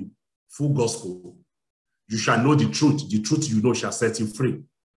sharing the full gospel. You shall know the truth. The truth you know shall set you free.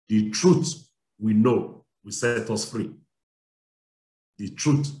 The truth we know will set us free. The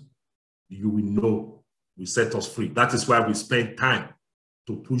truth you will know will set us free. That is why we spend time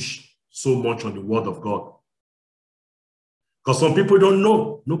to push so much on the word of God. Because some people don't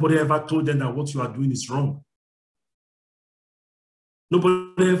know. Nobody ever told them that what you are doing is wrong.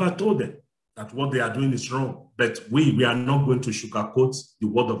 Nobody ever told them that what they are doing is wrong. But we are not going to sugarcoat the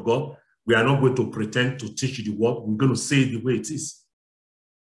word of God. We are not going to pretend to teach you the word. We're going to say it the way it is.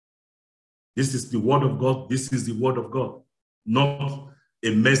 This is the word of God. This is the word of God. Not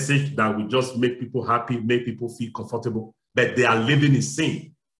a message that will just make people happy, make people feel comfortable, but they are living in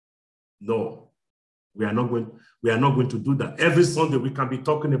sin. No, we are not going to do that. Every Sunday we can be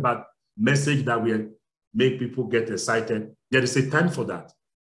talking about message that will make people get excited. There is a time for that.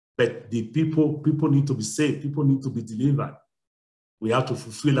 But the people need to be saved. People need to be delivered. We have to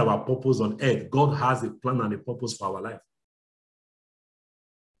fulfill our purpose on earth. God has a plan and a purpose for our life.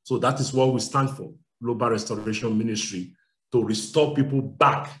 So that is what we stand for, Global Restoration Ministry, to restore people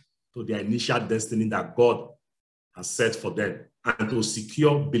back to their initial destiny that God has set for them, and to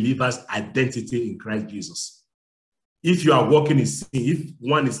secure believers' identity in Christ Jesus. If you are walking in sin, if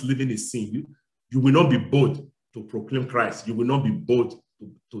one is living in sin, you will not be bold to proclaim Christ. You will not be bold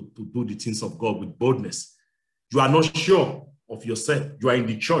to do the things of God with boldness. You are not sure of yourself. You are in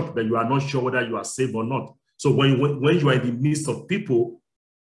the church, but you are not sure whether you are saved or not. So when you are in the midst of people,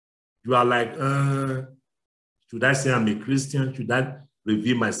 you are like, should I say I'm a Christian? Should I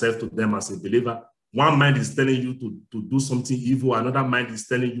reveal myself to them as a believer? One mind is telling you to do something evil. Another mind is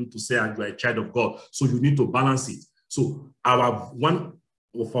telling you to say you are a child of God. So you need to balance it. So one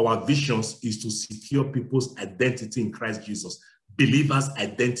of our visions is to secure people's identity in Christ Jesus. Believers'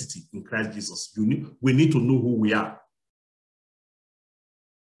 identity in Christ Jesus. We need to know who we are.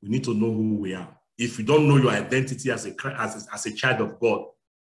 We need to know who we are. If you don't know your identity as a child of God,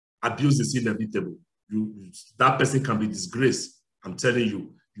 abuse is inevitable. That person can be disgraced. I'm telling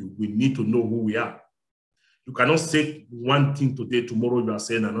you, we need to know who we are. You cannot say one thing today, tomorrow you are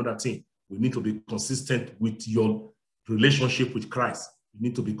saying another thing. We need to be consistent with your relationship with Christ. You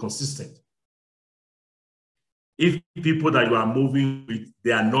need to be consistent. If people that you are moving with,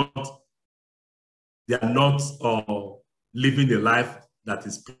 they are not living a life that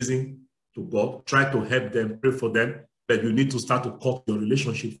is pleasing to God, try to help them, pray for them, but you need to start to cut your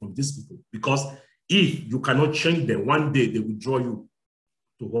relationship from these people. Because if you cannot change them, one day they will draw you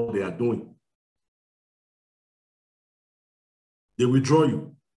to what they are doing. They will draw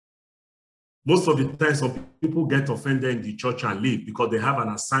you. Most of the time, some people get offended in the church and leave because they have an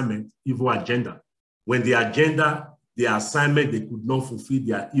assignment, evil agenda. When the assignment, they could not fulfill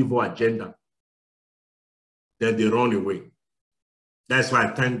their evil agenda, then they run away. That's why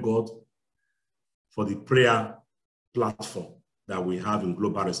I thank God for the prayer platform that we have in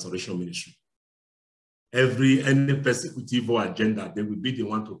Global Restoration Ministry. Any person with evil agenda, they will be the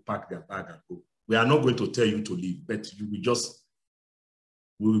one to pack their bag and go. We are not going to tell you to leave, but you will just,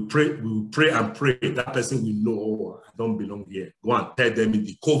 we will pray and pray. That person will know, oh, I don't belong here. Go and tell them in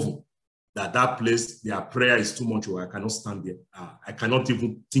the coven that place, their prayer is too much, or I cannot stand there. I cannot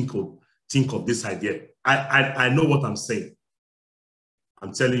even think of this idea. I know what I'm saying.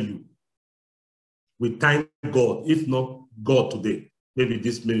 I'm telling you. We thank God. If not God today, maybe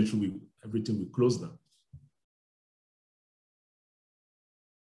this ministry, everything will close down.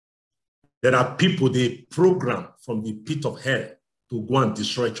 There are people they program from the pit of hell to go and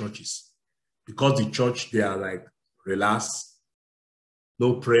destroy churches because the church, they are like, relax,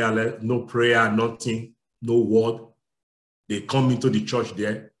 no prayer, nothing, no word. They come into the church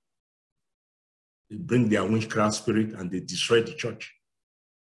there, they bring their witchcraft spirit and they destroy the church.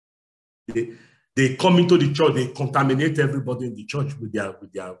 They come into the church, they contaminate everybody in the church with their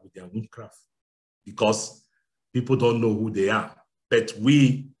witchcraft because people don't know who they are. But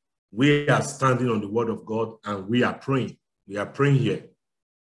we are standing on the word of God and we are praying. We are praying here,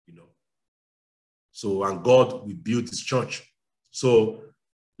 you know. So, and God will build his church. So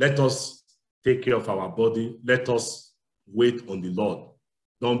let us take care of our body. Let us wait on the Lord.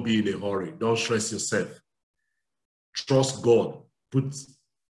 Don't be in a hurry. Don't stress yourself. Trust God.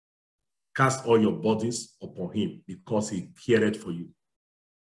 Cast all your bodies upon him because he cared for you.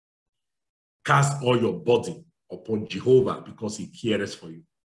 Cast all your body upon Jehovah because he cares for you.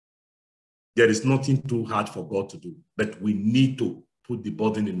 There is nothing too hard for God to do, but we need to put the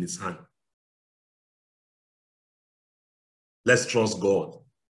burden in his hand. Let's trust God.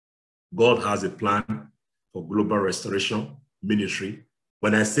 God has a plan for global restoration ministry.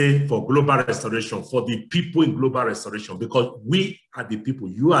 When I say for global restoration, for the people in global restoration, because we are the people,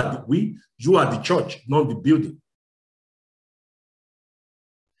 you are the church, not the building.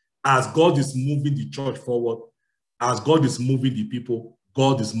 As God is moving the church forward, as God is moving the people,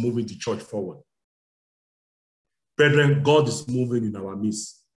 God is moving the church forward. Brethren, God is moving in our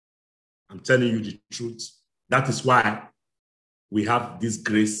midst. I'm telling you the truth. That is why we have this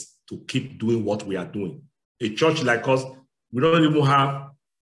grace to keep doing what we are doing. A church like us, we don't even have.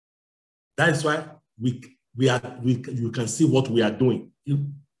 That is why you can see what we are doing. You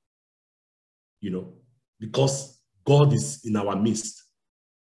know, because God is in our midst.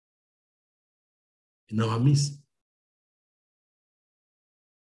 In our midst.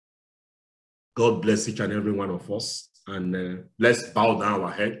 God bless each and every one of us. And let's bow down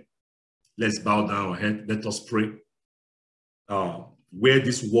our head. Let's bow down our head. Let us pray. Where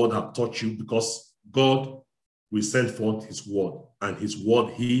this word have taught you, because God will send forth his word, and his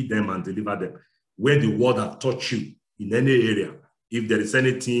word heal them and deliver them. Where the word have taught you in any area, if there is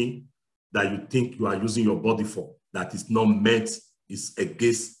anything that you think you are using your body for that is not meant, is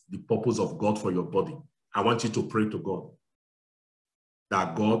against the purpose of God for your body, I want you to pray to God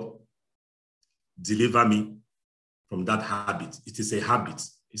that God deliver me from that habit. It is a habit.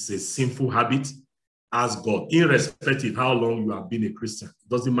 It's a sinful habit. Ask God, irrespective of how long you have been a Christian. It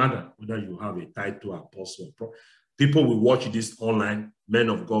doesn't matter whether you have a title, apostle. People will watch this online, men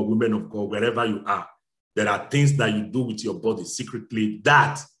of God, women of God, wherever you are. There are things that you do with your body secretly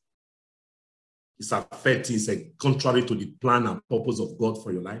that is affecting, is contrary to the plan and purpose of God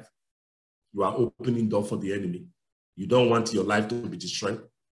for your life. You are opening door for the enemy. You don't want your life to be destroyed.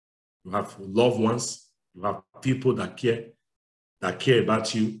 You have loved ones. You have people that care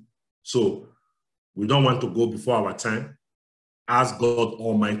about you. So we don't want to go before our time. Ask God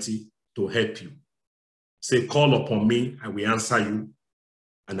Almighty to help you. Say, call upon me, I will answer you,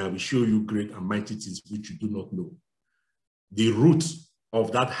 and I will show you great and mighty things which you do not know. The root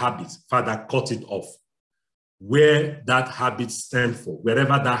of that habit, Father, cut it off. Where that habit stands for,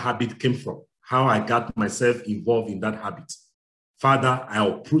 wherever that habit came from, how I got myself involved in that habit. Father, I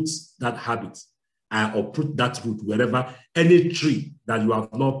uproot that habit. I uproot that root, wherever, any tree that you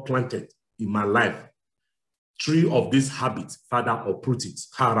have not planted in my life, tree of this habit, Father, uproot it.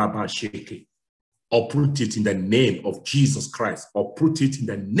 Uproot it in the name of Jesus Christ. Uproot it in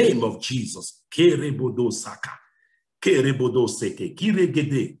the name of Jesus. Kerebodo saka. Kerebodo seke.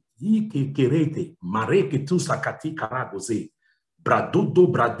 Kiregede. Ike kerete. Mareke tu sakati karagoze. Bradodo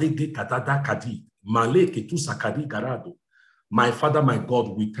bradege kadada kadi. Maleke tu sakadi garado. My Father, my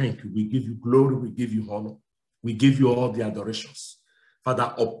God, we thank you. We give you glory. We give you honor. We give you all the adorations.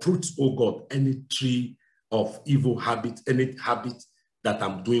 Father, uproot, oh God, any tree of evil habit, any habit that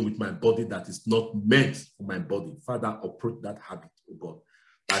I'm doing with my body that is not meant for my body. Father, uproot that habit, oh God.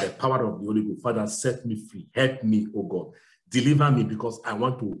 By the power of the Holy Ghost, Father, set me free. Help me, oh God. Deliver me, because I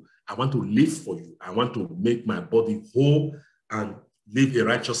want to live for you. I want to make my body whole and live a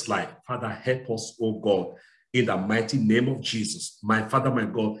righteous life. Father, help us, oh God, in the mighty name of Jesus. My Father, my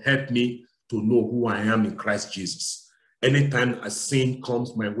God, help me to know who I am in Christ Jesus. Anytime a sin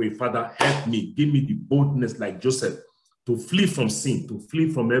comes my way, Father, help me. Give me the boldness like Joseph to flee from sin, to flee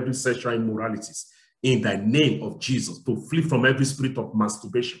from every sexual immoralities in the name of Jesus, to flee from every spirit of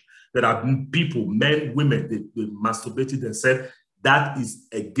masturbation. There are people, men, women, they masturbated themselves. That is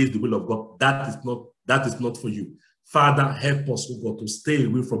against the will of God. That is not for you. Father, help us, oh God, to stay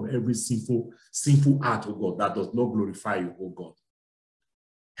away from every sinful act, oh God, that does not glorify you, oh God.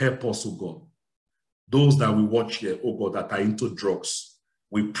 Help us, oh God. Those that we watch here, oh God, that are into drugs,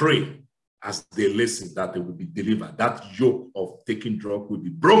 we pray as they listen that they will be delivered. That yoke of taking drug will be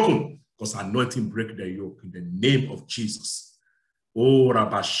broken, because anointing break the yoke in the name of Jesus. Oh,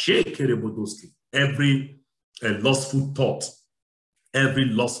 Rabashe Kerebodoski. Every lustful thought, every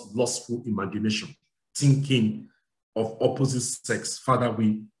lustful imagination, thinking of opposite sex, Father,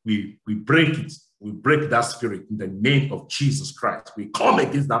 we break it. We break that spirit in the name of Jesus Christ. We come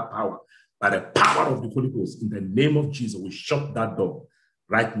against that power by the power of the Holy Ghost. In the name of Jesus, we shut that door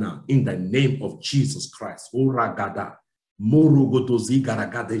right now. In the name of Jesus Christ. Oragada, morogodozi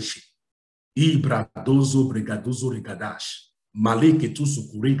garagadeshi, ibradozo bregadozo regadash, maleke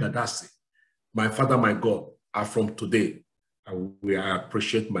tusukuri gadase. My Father, my God, from today, I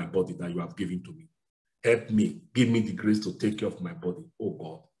appreciate my body that you have given to me. Help me, give me the grace to take care of my body, oh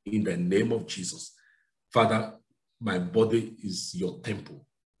God, in the name of Jesus. Father, my body is your temple.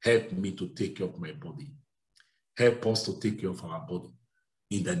 help me to take care of my body. Help us to take care of our body.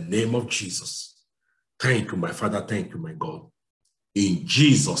 In the name of Jesus. Thank you, my Father. Thank you, my God. In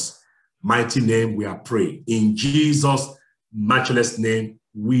Jesus' mighty name we are praying. In Jesus' matchless name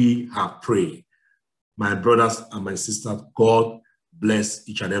we have prayed. My brothers and my sisters, God bless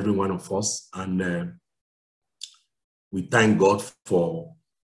each and every one of us. And we thank God for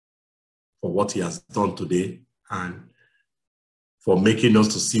what he has done today and for making us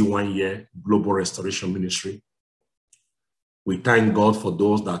to see 1 year Global Restoration Ministry. We thank God for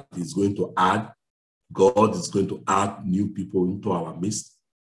those that is going to add. God is going to add new people into our midst.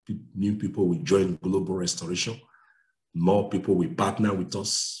 New people will join Global Restoration. More people will partner with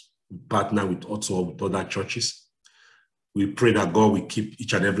us. We partner with also with other churches. We pray that God will keep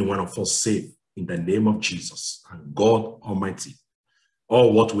each and every one of us safe in the name of Jesus. And God Almighty,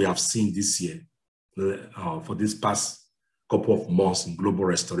 all what we have seen this year, for this past couple of months in Global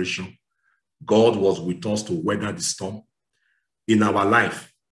Restoration, God was with us to weather the storm. In our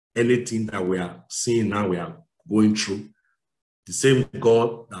life, anything that we are seeing now, we are going through, the same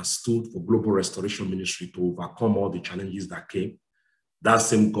God that stood for Global Restoration Ministry to overcome all the challenges that came, that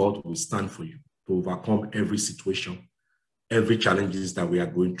same God will stand for you to overcome every situation, every challenges that we are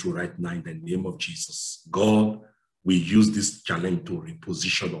going through right now in the name of Jesus. God will use this challenge to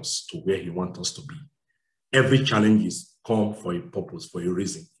reposition us to where he wants us to be. Every challenge is come for a purpose, for a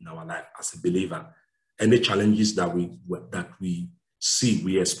reason in our life as a believer. Any challenges that we see,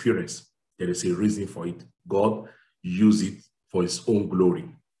 we experience, there is a reason for it. God use it for his own glory.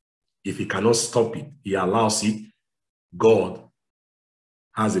 If he cannot stop it, he allows it. God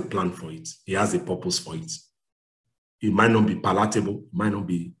has a plan for it. He has a purpose for it. It might not be palatable, it might not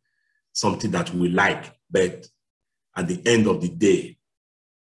be something that we like, but at the end of the day,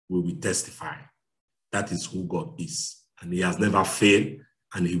 we will testify. That is who God is. And he has never failed,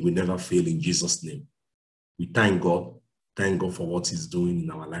 and he will never fail in Jesus' name. We thank God for what he's doing in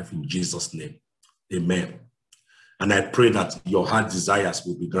our life in Jesus' name. Amen. And I pray that your heart desires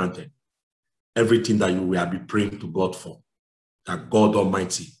will be granted. Everything that you will be praying to God for, that God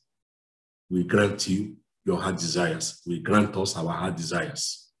Almighty will grant you your heart desires, will grant us our heart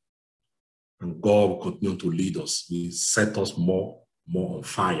desires. And God will continue to lead us. Will set us more on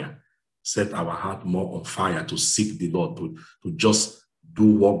fire, set our heart more on fire to seek the Lord, to just do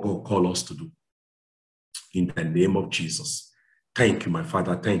what God called us to do. In the name of Jesus. Thank you, my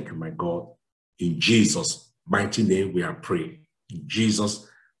Father. Thank you, my God. In Jesus' mighty name we are praying. In Jesus'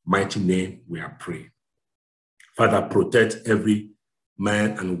 mighty name we are praying. Father, protect every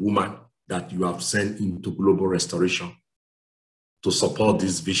man and woman that you have sent into Global Restoration to support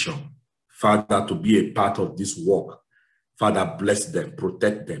this vision. Father, to be a part of this work. Father, bless them,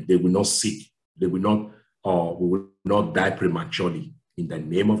 protect them. They will not sick. They will not die prematurely. In the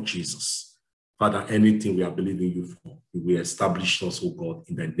name of Jesus. Father, anything we are believing you for, you will establish us, oh God,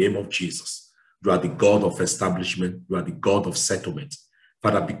 in the name of Jesus. You are the God of establishment. You are the God of settlement.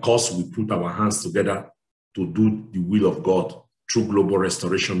 Father, because we put our hands together to do the will of God through Global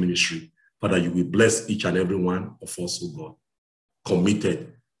Restoration Ministry, Father, you will bless each and every one of us, oh God,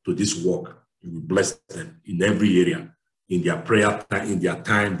 committed to this work. You will bless them in every area, in their prayer, in their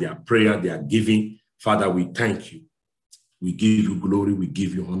time, their prayer, their giving. Father, we thank you. We give you glory, we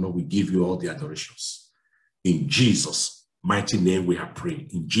give you honor, we give you all the adorations. In Jesus' mighty name we have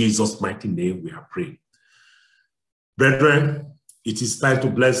prayed. In Jesus' mighty name we have prayed. Brethren, it is time to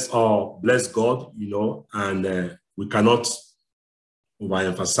bless God, and we cannot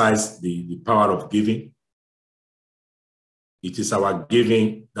overemphasize the power of giving. It is our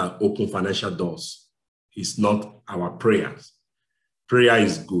giving that opens financial doors. It's not our prayers. Prayer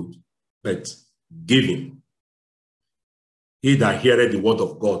is good, but giving, he that heareth the word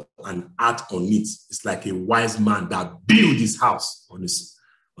of God and act on it is like a wise man that built his house on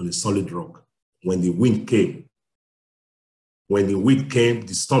a solid rock. When the wind came,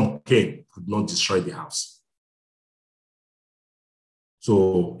 the storm came, could not destroy the house.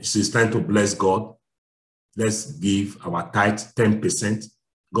 So it's time to bless God. Let's give our tithe 10%.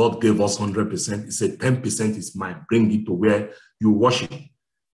 God gave us 100%. He said 10% is mine. Bring it to where you worship.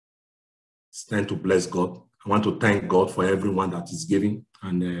 It's time to bless God. I want to thank God for everyone that is giving.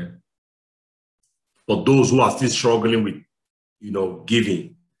 And for those who are still struggling with,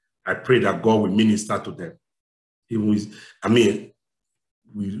 giving, I pray that God will minister to them. We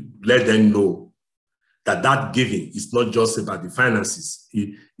let them know that giving is not just about the finances.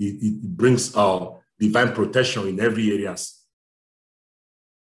 It brings divine protection in every area.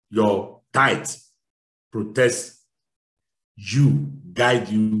 Your tithe protects you, guide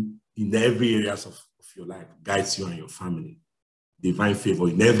you in every areas of your life, guides you and your family. divine favor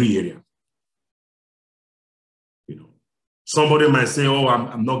in every area. You know, somebody might say, oh,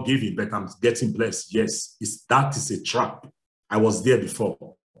 I'm not giving, but I'm getting blessed. Yes, that is a trap. I was there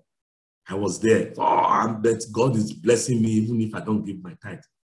before. I was there. Oh, but God is blessing me even if I don't give my tithe.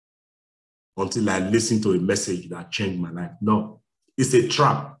 Until I listen to a message that changed my life. No, it's a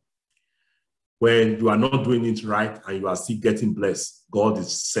trap. When you are not doing it right and you are still getting blessed, God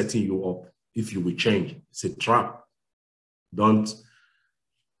is setting you up if you will change. It's a trap.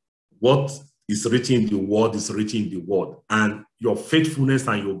 What is written in the word is written in the word. And your faithfulness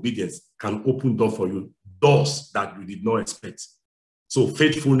and your obedience can open doors for you, doors that you did not expect. So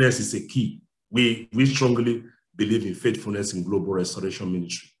faithfulness is a key. We strongly believe in faithfulness in Global Restoration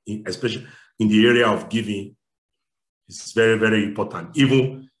Ministry, especially in the area of giving. It's very, very important.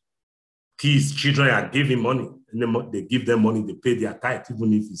 Even kids, children are giving money. And they give them money, they pay their tithe,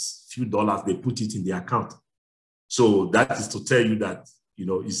 even if it's a few dollars, they put it in the account. So that is to tell you that, you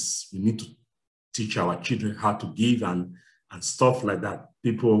know, we need to teach our children how to give and stuff like that.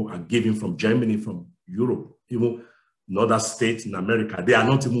 People are giving from Germany, from Europe, even in other states in America. They are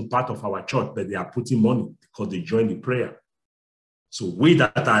not even part of our church, but they are putting money because they join the prayer. So we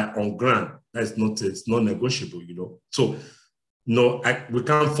that are on ground, it's not negotiable, you know. So no, we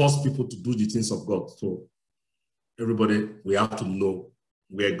can't force people to do the things of God. So everybody, we have to know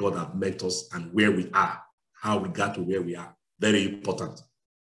where God has met us and where we are, how we got to where we are. Very important.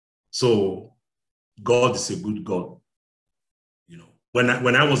 So God is a good God. You know,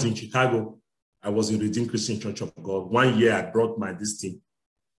 when I was in Chicago, I was in Redeemed Christian Church of God. 1 year I brought this thing.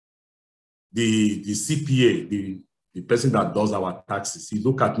 The CPA, the person that does our taxes, he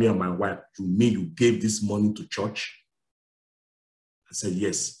looked at me and my wife. You mean you gave this money to church? I said,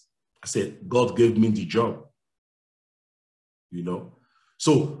 yes. I said, God gave me the job. You know,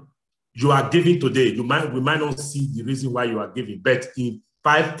 so you are giving today. We might not see the reason why you are giving, but in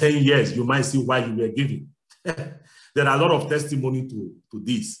 5-10 years, you might see why you were giving. There are a lot of testimony to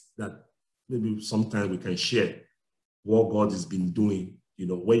this that maybe sometimes we can share what God has been doing. You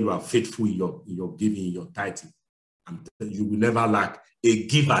know, when you are faithful in your giving, in your tithing, you will never lack. A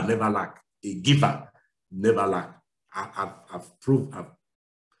giver never lack. A giver never lack. I've proved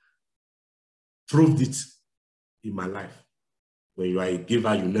it in my life. When you are a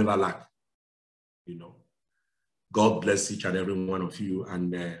giver, you never lack. You know, God bless each and every one of you,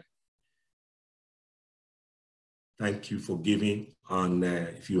 and thank you for giving. And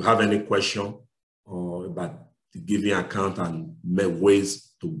if you have any question or about the giving account and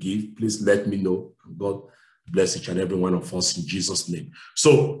ways to give, please let me know. And God bless each and every one of us in Jesus' name.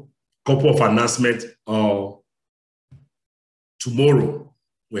 So, couple of announcements. Tomorrow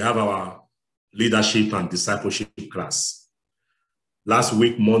we have our leadership and discipleship class. Last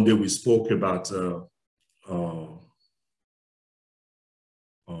week, Monday, we spoke about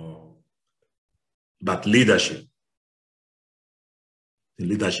leadership. The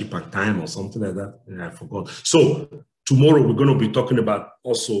leadership and time or something like that. I forgot. So tomorrow we're going to be talking about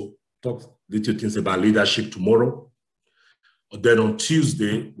talk little things about leadership tomorrow. Then on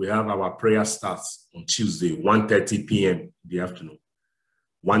Tuesday, we have our prayer starts on Tuesday, 1:30 p.m. in the afternoon.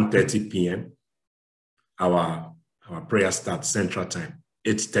 1:30 p.m. Our prayer starts Central Time,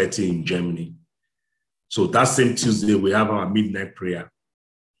 8:30 in Germany. So that same Tuesday, we have our midnight prayer.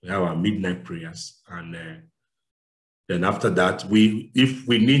 We have our midnight prayers. And then after that, we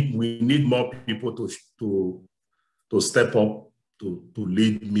need more people to step up to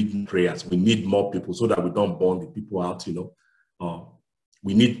lead midnight prayers. We need more people so that we don't burn the people out, you know.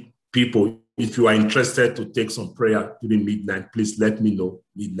 We need people. If you are interested to take some prayer during midnight, please let me know.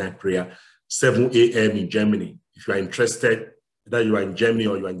 Midnight prayer, 7 a.m. in Germany. If you are interested, whether you are in Germany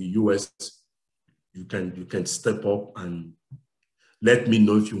or you are in the US, you can step up and let me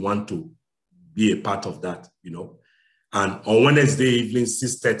know if you want to be a part of that, you know. And on Wednesday evening,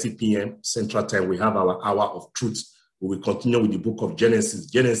 6:30 p.m. Central Time, we have our hour of truth. We will continue with the book of Genesis,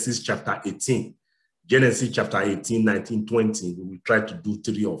 Genesis chapter 18. Genesis chapter 18, 19, 20. We will try to do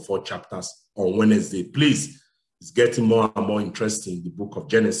 3 or 4 chapters on Wednesday. Please, it's getting more and more interesting, the book of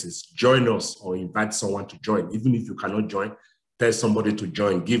Genesis. Join us or invite someone to join. Even if you cannot join, tell somebody to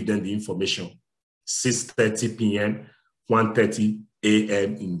join. Give them the information. 6:30 p.m., 1:30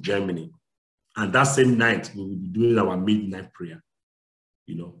 a.m. in Germany. And that same night, we will be doing our midnight prayer.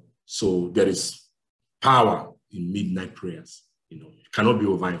 You know, so there is power in midnight prayers. You know, it cannot be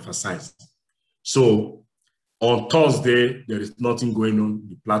overemphasized. So on Thursday, there is nothing going on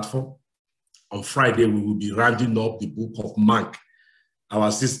the platform. On Friday, we will be rounding up the book of Mark.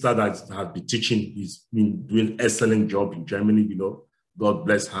 Our sister that has been teaching has been doing an excellent job in Germany. You know, God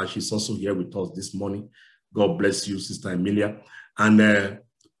bless her. She's also here with us this morning. God bless you, Sister Emilia. And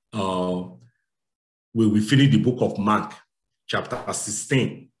we will finish the book of Mark, chapter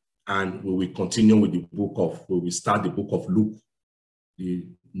 16, and we will continue with the we will start the book of Luke the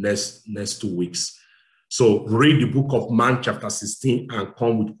next 2 weeks. So read the book of Mark, chapter 16, and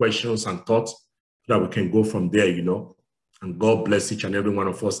come with questions and thoughts so that we can go from there, you know. And God bless each and every one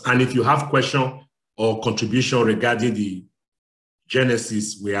of us. And if you have question or contribution regarding the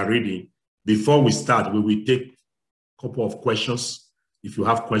Genesis we are reading, before we start, we will take a couple of questions. If you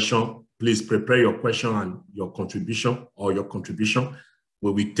have question, please prepare your question and your contribution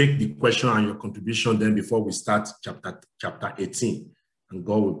We will take the question and your contribution then before we start chapter 18. And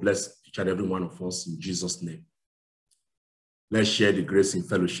God will bless each and every one of us in Jesus' name. Let's share the grace in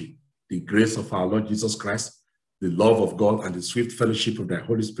fellowship. The grace of our Lord Jesus Christ, the love of God, and the sweet fellowship of the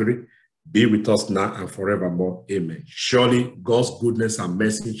Holy Spirit be with us now and forevermore. Amen. Surely God's goodness and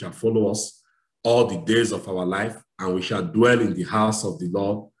mercy shall follow us all the days of our life, and we shall dwell in the house of the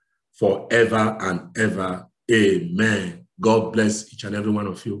Lord forever and ever. Amen. God bless each and every one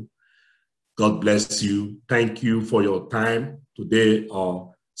of you. God bless you. Thank you for your time today,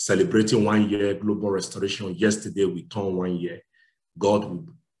 celebrating 1 year Global Restoration. Yesterday, we turned 1 year. God will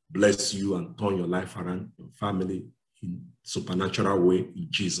bless you and turn your life around, your family, in supernatural way, in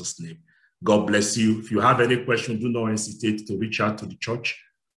Jesus' name. God bless you. If you have any question, do not hesitate to reach out to the church.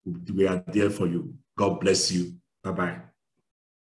 We are there for you. God bless you. Bye-bye.